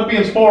preaching,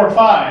 Philippians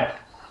 4:5.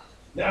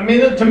 I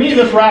mean, to me,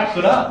 this wraps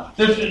it up.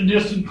 This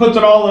just puts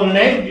it all in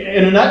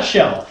a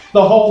nutshell.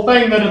 The whole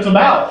thing that it's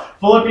about.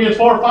 Philippians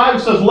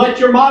 4:5 says, let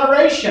your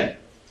moderation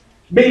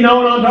be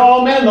known unto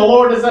all men. The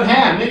Lord is at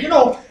hand. And,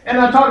 and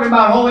I'm talking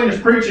about holiness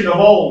preaching of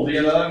old.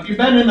 If you've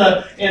been in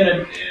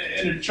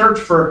a church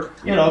for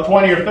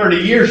 20 or 30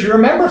 years, you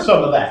remember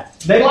some of that.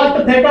 They like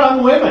to pick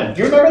on women.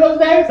 You remember those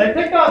days? They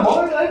picked on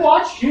boys. They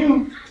watched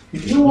you.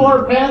 You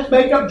wore pants,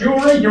 makeup,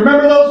 jewelry. You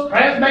remember those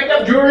pants,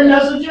 makeup, jewelry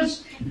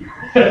messages?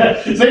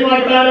 It seemed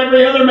like about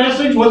every other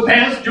message was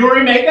pants,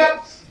 jewelry,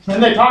 makeup.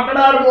 And they talked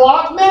about it a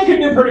lot. Men could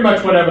do pretty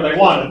much whatever they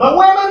wanted. But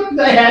women,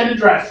 they had to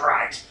dress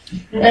right.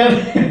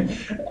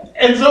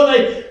 And so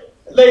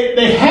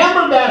they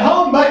hammered that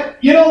home. But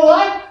you know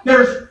what?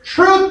 There's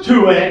truth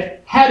to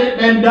it had it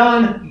been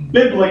done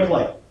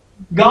biblically.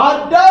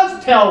 God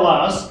does tell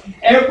us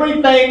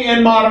everything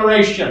in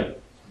moderation.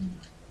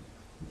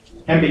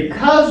 And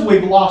because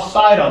we've lost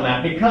sight on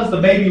that, because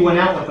the baby went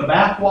out with the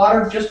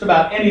bathwater, just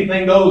about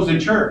anything goes in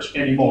church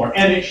anymore.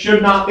 And it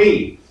should not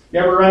be. You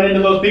ever run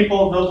into those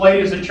people, those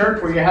ladies in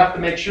church, where you have to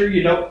make sure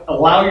you don't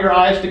allow your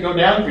eyes to go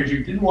down because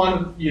you don't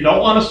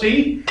want to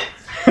see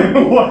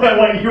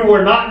what you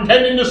were not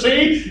intending to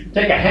see?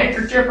 Take a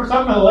handkerchief or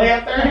something and lay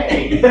up there.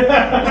 Hey,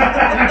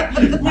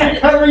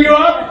 cover you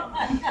up.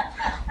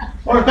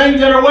 Or things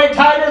that are way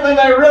tighter than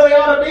they really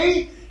ought to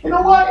be. You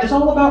know what? It's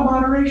all about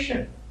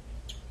moderation.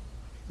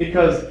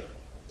 Because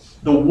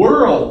the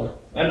world,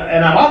 and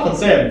I've often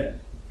said,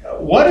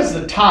 what is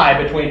the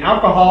tie between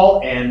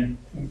alcohol and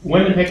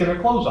women taking their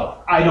clothes off?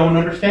 I don't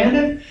understand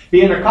it.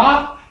 Being a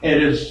cop,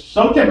 it is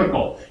so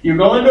typical. You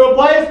go into a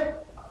place,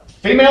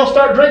 females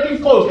start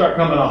drinking, clothes start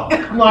coming off.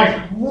 I'm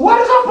like,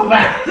 what is up with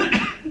that?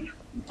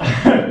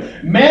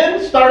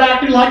 Men start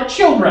acting like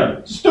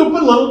children,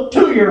 stupid little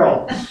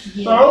 2-year-olds.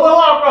 Yeah. Throw a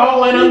little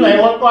alcohol in them, they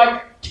look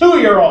like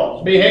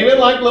 2-year-olds, behaving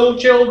like little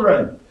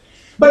children.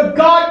 But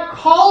God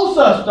calls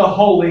us to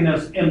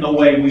holiness in the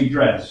way we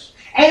dress.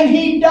 And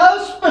He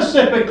does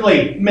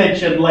specifically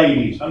mention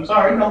ladies. I'm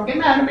sorry, don't get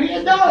mad at me,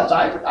 it does.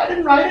 I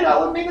didn't write it, I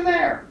wasn't even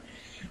there.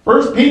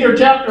 1 Peter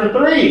chapter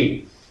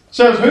 3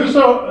 says,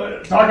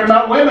 talking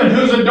about women,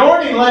 whose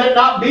adorning, let it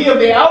not be of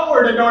the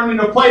outward adorning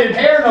of plaited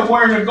hair and of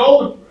wearing of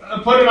gold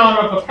put it on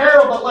of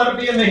apparel, but let it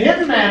be in the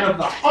hidden man of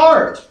the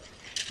heart,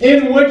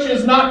 in which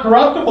is not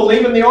corruptible,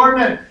 even the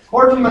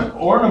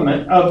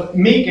ornament of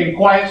meek and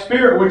quiet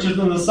spirit, which is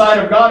in the sight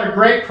of God a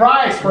great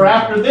price. For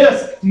after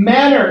this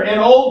manner in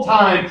old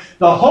time,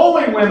 the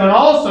holy women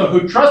also,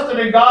 who trusted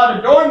in God,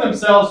 adorned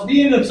themselves,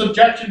 being in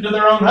subjection to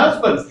their own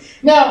husbands.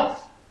 Now,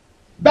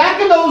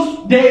 back in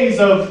those days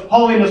of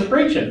holiness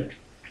preaching,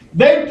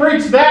 they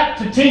preached that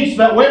to teach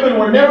that women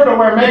were never to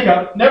wear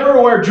makeup, never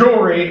to wear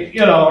jewelry,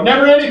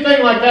 never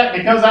anything like that,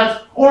 because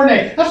that's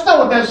ornate. That's not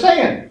what that's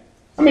saying.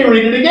 Let me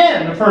read it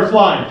again, the first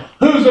line.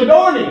 Whose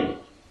adorning?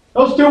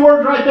 Those 2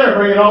 words right there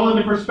bring it all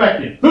into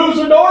perspective. Whose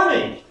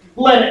adorning?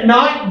 Let it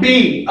not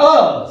be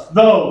of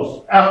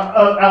those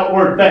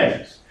outward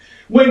things.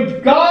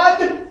 When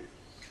God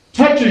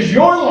touches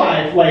your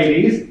life,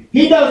 ladies,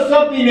 He does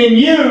something in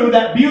you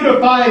that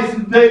beautifies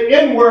the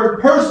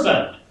inward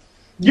person.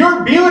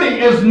 Your beauty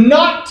is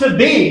not to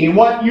be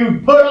what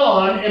you put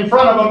on in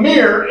front of a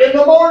mirror in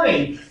the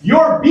morning.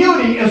 Your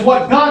beauty is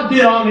what God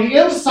did on the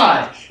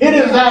inside. It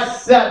is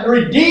that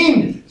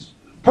redeemed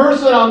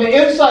person on the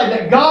inside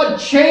that God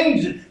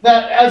changed,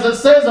 that, as it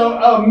says,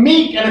 a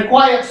meek and a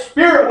quiet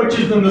spirit, which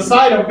is in the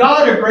sight of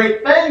God, a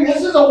great thing.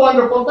 This is a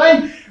wonderful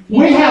thing.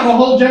 We have a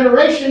whole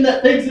generation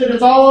that thinks that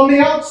it's all on the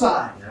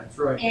outside. That's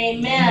right.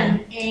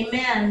 Amen.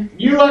 Amen.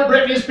 You let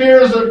Britney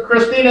Spears or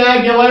Christina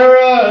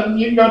Aguilera, and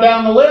you can go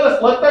down the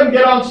list, let them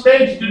get on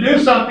stage to do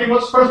something.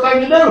 What's the first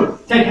thing to do?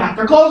 Take half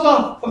their clothes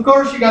off. Of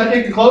course, you got to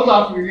take the clothes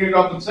off if you're going to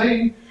go up and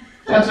sing.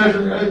 That's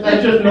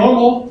just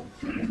normal.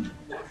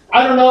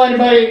 I don't know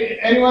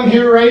anyone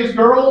here raised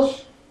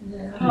girls?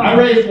 No. I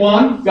raised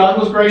one. God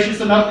was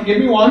gracious enough to give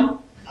me one.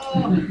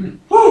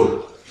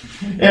 Whew.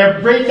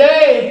 Every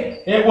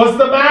day, it was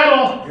the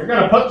battle. You're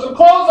going to put some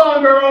clothes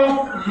on,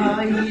 girl.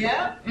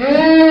 Yeah.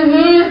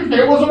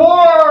 It was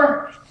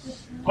war.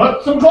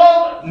 Put some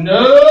clothes.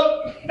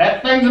 Nope.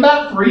 That thing's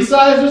about 3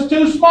 sizes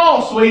too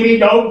small, sweetie.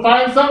 Go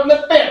find something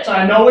that fits.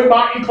 I know we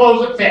bought you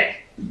clothes that fit.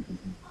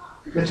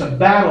 It's a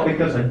battle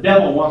because the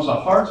devil wants the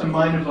hearts and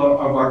minds of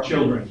our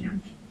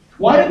children.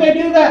 Why did they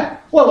do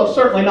that? Well, it's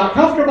certainly not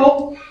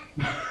comfortable.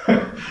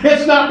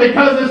 It's not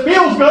because this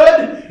feels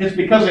good. It's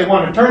because they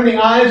want to turn the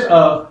eyes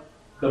of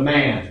the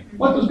man.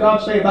 What does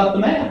God say about the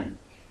man?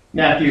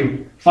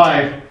 Matthew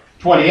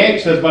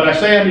 5:28 says, But I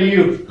say unto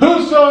you,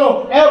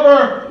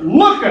 whosoever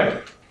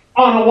looketh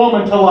on a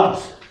woman to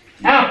lust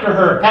after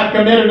her hath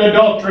committed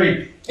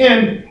adultery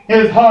in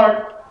his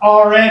heart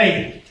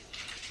already.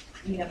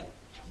 Yep.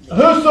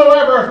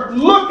 Whosoever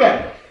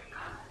looketh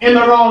in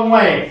the wrong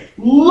way,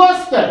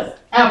 lusteth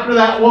after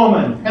that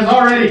woman, has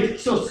already...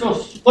 So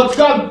what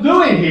God's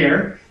doing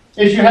here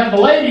is you have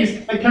the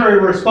ladies that carry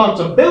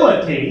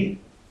responsibility,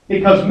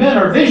 because men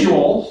are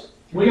visuals.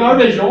 We are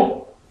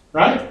visual,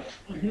 right?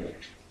 Mm-hmm.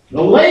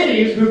 The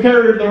ladies who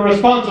carry the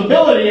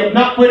responsibility of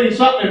not putting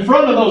something in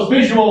front of those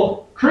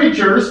visual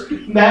creatures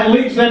that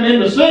leads them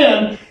into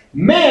sin.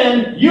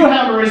 Men, you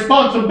have a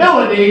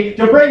responsibility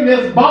to bring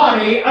this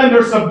body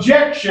under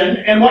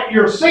subjection, and what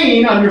you're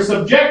seeing under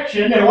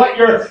subjection, and what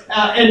you're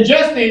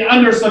ingesting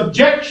under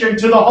subjection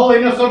to the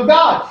holiness of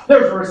God.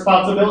 There's a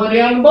responsibility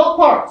on both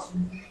parts.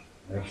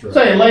 That's right.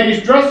 Say,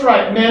 ladies, dress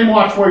right. Men,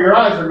 watch where your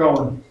eyes are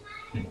going.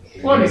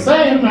 What he's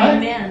saying, right?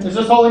 Amen. Is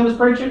this holiness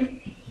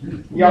preaching?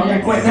 Y'all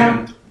can quit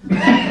now?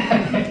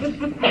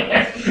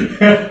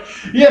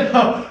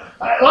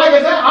 Like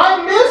I said,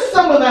 I miss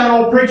some of that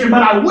old preaching,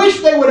 but I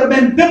wish they would have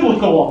been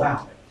biblical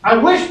about it. I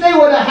wish they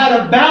would have had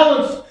a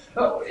balance.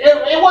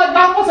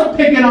 God wasn't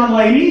picking on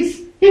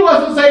ladies. He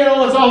wasn't saying,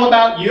 oh, it's all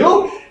about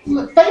you.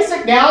 Face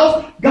it,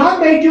 gals,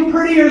 God made you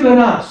prettier than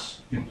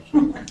us.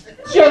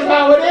 It's just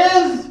how it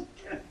is.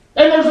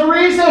 And there's a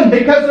reason,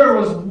 because there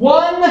was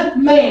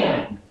one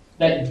man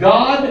that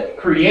God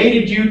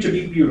created you to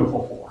be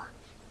beautiful for.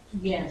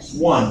 Yes.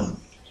 One.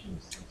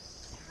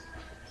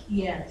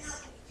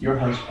 Yes. Your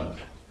husband.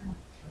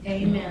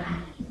 Amen.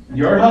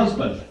 Your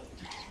husband.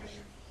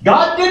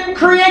 God didn't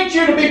create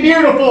you to be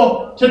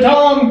beautiful to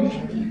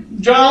Tom,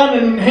 John,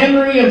 and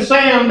Henry, and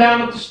Sam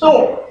down at the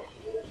store.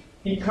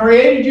 He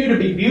created you to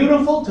be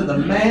beautiful to the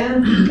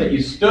man that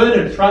you stood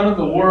in front of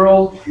the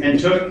world and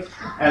took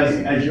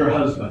as your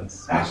husband.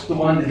 That's the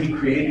one that He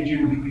created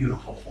you to be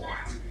beautiful for.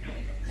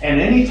 And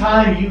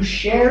anytime you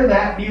share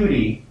that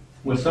beauty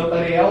with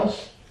somebody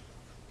else,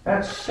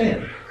 that's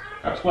sin.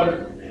 That's what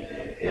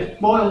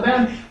it boils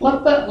down.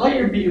 Let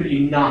your beauty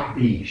not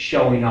be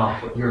showing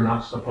off what you're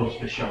not supposed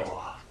to show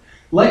off.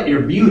 Let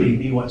your beauty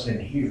be what's in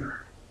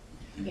here.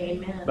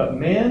 Amen. But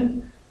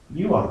men,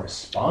 you are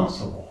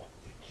responsible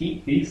to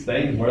keep these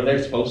things where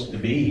they're supposed to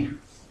be.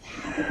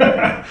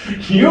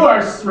 You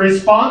are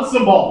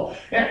responsible.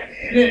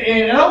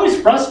 It always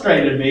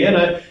frustrated me,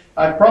 and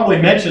I've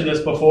probably mentioned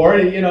this before.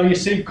 You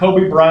see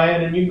Kobe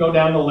Bryant, and you can go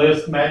down the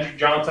list. Magic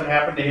Johnson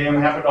happened to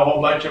him, happened to a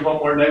whole bunch of them,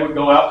 where they would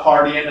go out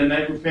partying, and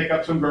they would pick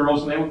up some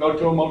girls, and they would go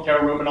to a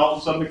motel room, and all of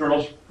a sudden the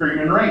girls scream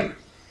and rape,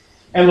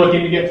 and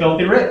looking to get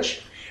filthy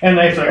rich. And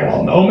they say,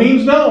 well, no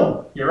means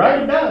no. You're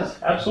right, it does.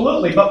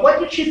 Absolutely. But what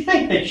did she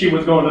think that she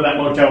was going to that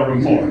motel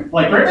room for?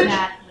 Like cribbage?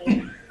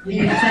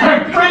 Exactly.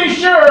 I'm pretty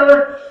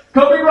sure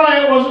Kobe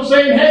Bryant wasn't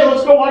saying, hey,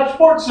 let's go watch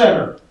Sports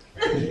Center.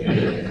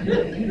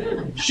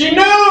 She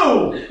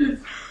knew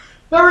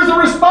there is a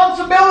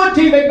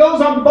responsibility that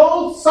goes on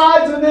both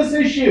sides of this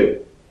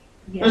issue.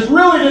 Yes. This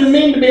really didn't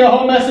mean to be a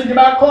whole message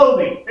about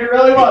clothing. It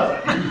really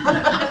wasn't.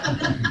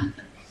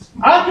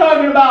 I'm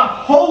talking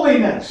about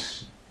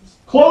holiness.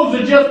 Clothes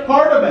are just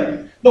part of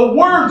it. The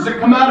words that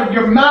come out of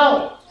your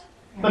mouth,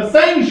 the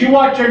things you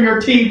watch on your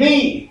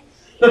TV,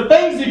 the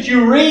things that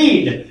you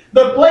read,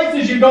 the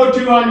places you go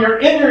to on your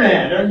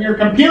internet, on your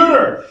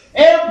computer,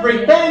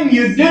 everything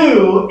you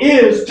do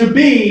is to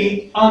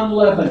be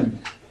unleavened.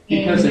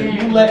 Because if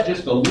you let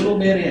just a little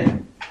bit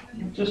in,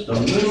 just a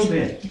little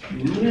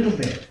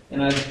bit,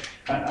 and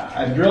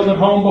I've drilled it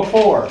home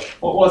before.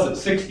 What was it,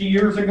 60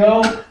 years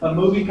ago? A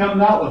movie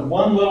comes out with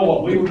one little,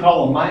 what we would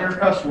call a minor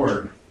cuss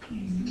word.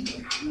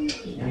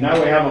 And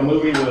now we have a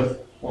movie with,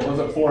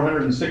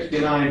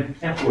 469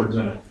 F words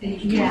in it.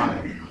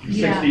 Yeah.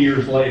 60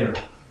 years later.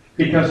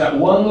 Because that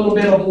one little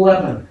bit of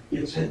leaven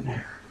gets in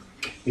there.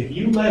 If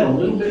you let a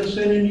little bit of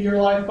sin into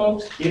your life,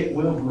 folks, it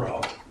will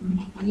grow.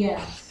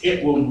 Yes.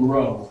 It will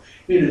grow.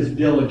 It is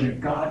diligent.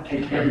 God,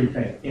 take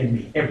everything in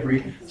me,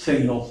 every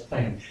single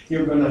thing.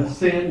 You're going to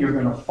sin, you're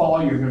going to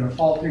fall, you're going to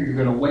falter, you're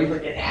going to waver.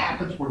 It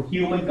happens. We're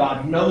human.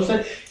 God knows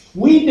it.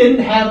 We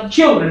didn't have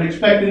children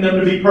expecting them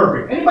to be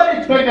perfect. Anybody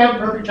expect to have a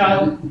perfect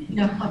child?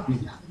 No.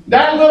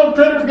 That little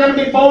critter's going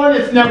to be born.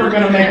 It's never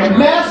going to make a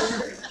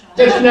mess.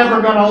 It's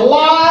never going to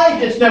lie.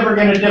 It's never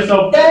going to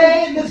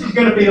disobey. This is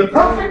going to be the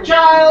perfect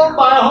child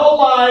my whole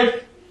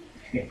life.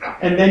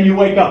 And then you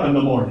wake up in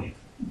the morning.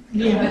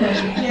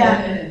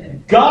 Yeah.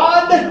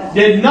 God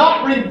did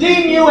not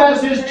redeem you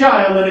as His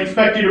child and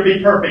expect you to be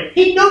perfect.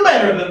 He knew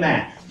better than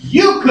that.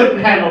 You couldn't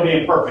handle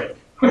being perfect.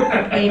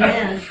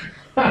 Amen.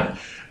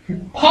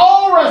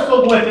 Paul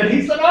wrestled with it.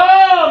 He said,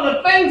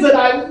 the things that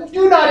I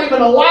do not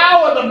even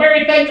allow are the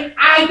very things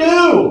I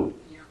do.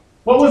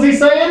 What was he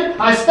saying?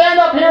 I stand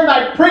up here and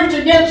I preach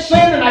against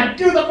sin and I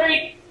do the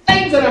very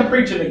things that I'm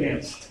preaching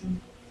against.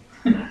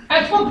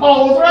 That's what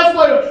Paul was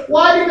wrestling with.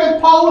 Why? Because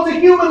Paul was a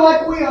human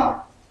like we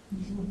are.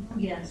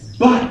 Yes.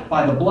 But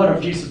by the blood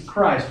of Jesus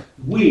Christ,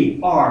 we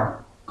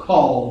are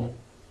called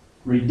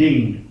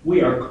redeemed.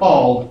 We are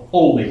called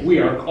holy. We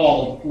are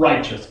called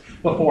righteous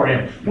before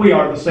Him. We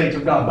are the saints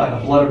of God by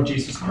the blood of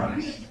Jesus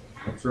Christ.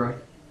 That's right.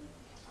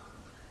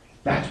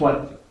 That's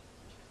what,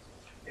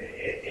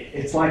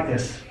 it's like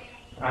this.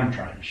 I'm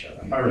trying to shut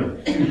up. I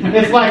really.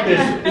 It's like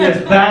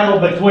this battle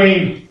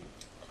between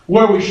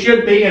where we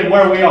should be and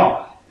where we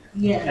are.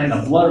 Yes. And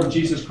the blood of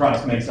Jesus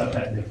Christ makes up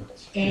that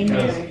difference. Amen.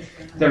 Because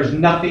there's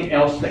nothing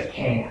else that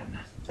can.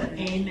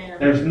 Amen.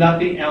 There's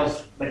nothing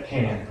else that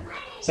can.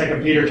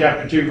 2 Peter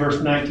chapter 2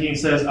 verse 19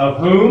 says, of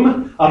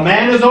whom a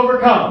man is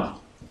overcome,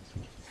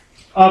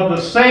 of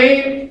the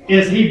same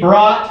is he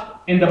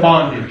brought into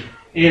bondage.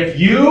 If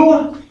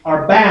you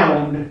are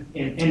bound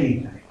in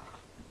anything,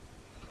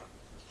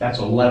 that's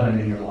a leaven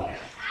in your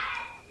life.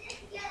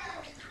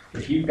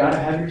 If you've got to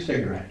have your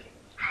cigarette,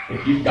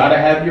 if you've got to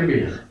have your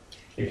beer,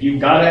 if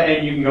you've got to,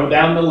 and you can go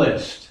down the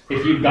list,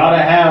 if you've got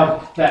to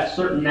have that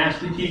certain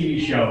nasty TV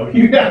show,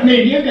 you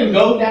can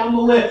go down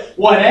the list.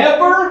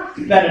 Whatever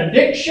that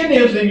addiction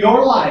is in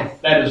your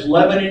life, that is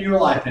leaven in your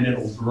life, and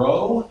it'll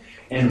grow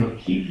and it'll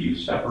keep you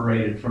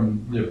separated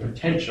from the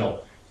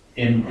potential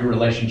in your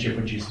relationship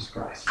with Jesus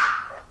Christ.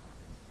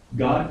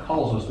 God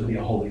calls us to be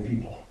a holy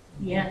people.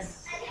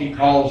 Yes. He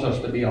calls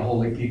us to be a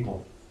holy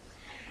people.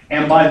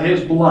 And by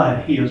His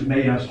blood, He has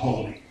made us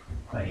holy.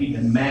 But He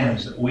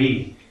demands that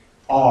we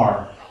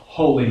are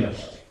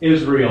holiness.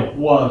 Israel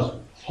was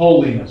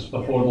holiness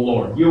before the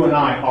Lord. You and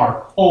I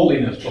are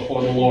holiness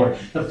before the Lord.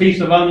 The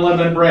Feast of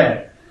Unleavened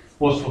Bread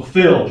was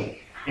fulfilled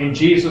in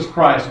Jesus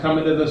Christ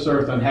coming to this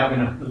earth and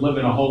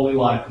living a holy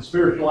life. The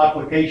spiritual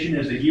application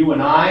is that you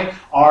and I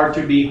are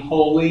to be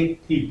holy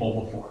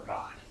people before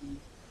God.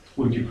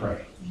 Would you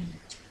pray?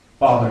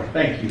 Father,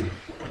 thank you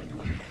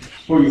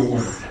for your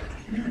word.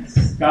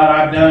 God,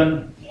 I've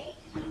done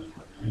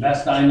the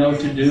best I know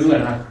to do,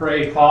 and I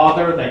pray,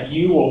 Father, that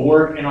you will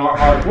work in our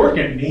hearts. Work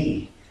in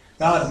me.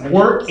 God,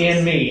 work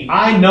in me.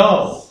 I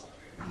know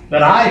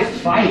that I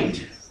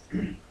fight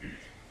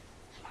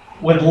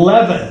with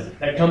leaven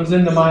that comes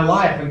into my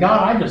life. And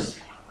God,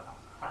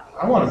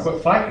 I want to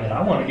quit fighting it.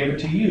 I want to give it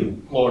to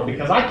you, Lord,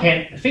 because I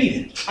can't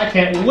defeat it. I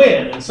can't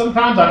win. And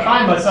sometimes I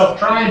find myself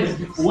trying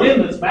to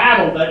win this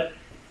battle that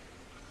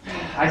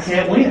I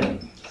can't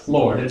win,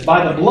 Lord. It's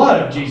by the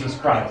blood of Jesus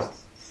Christ.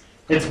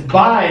 It's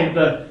by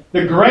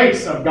the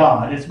grace of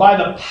God. It's by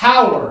the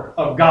power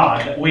of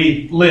God that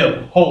we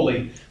live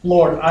holy.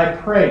 Lord, I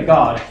pray,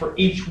 God, for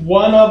each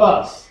one of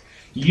us.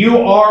 You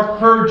are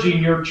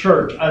purging your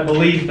church. I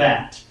believe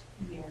that.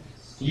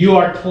 You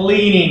are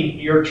cleaning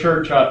your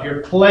church up.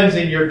 You're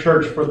cleansing your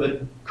church for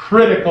the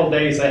critical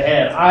days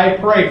ahead. I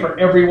pray for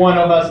every one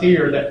of us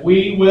here that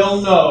we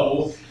will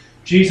know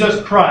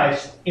Jesus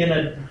Christ in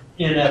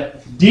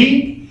a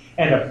deep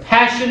and a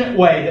passionate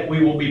way, that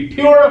we will be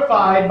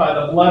purified by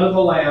the blood of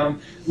the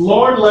Lamb.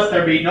 Lord, let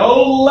there be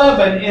no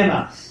leaven in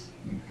us.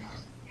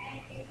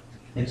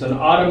 It's an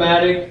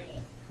automatic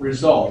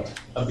result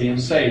of being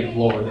saved,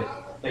 Lord,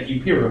 that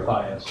you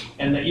purify us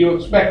and that you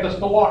expect us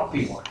to walk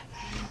before.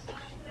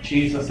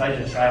 Jesus, I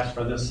just ask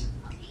for this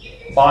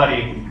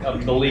body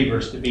of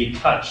believers to be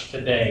touched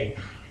today,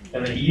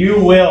 and that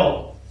you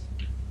will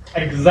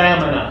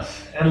examine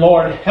us. And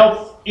Lord,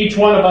 help each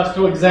one of us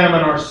to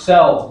examine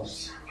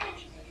ourselves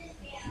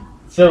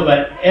so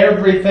that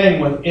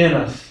everything within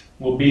us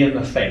will be in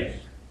the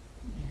faith.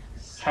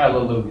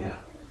 Hallelujah.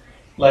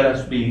 Let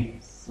us be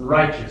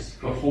righteous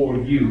before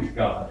you,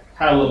 God.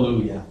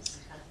 Hallelujah.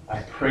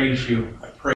 I praise you. I praise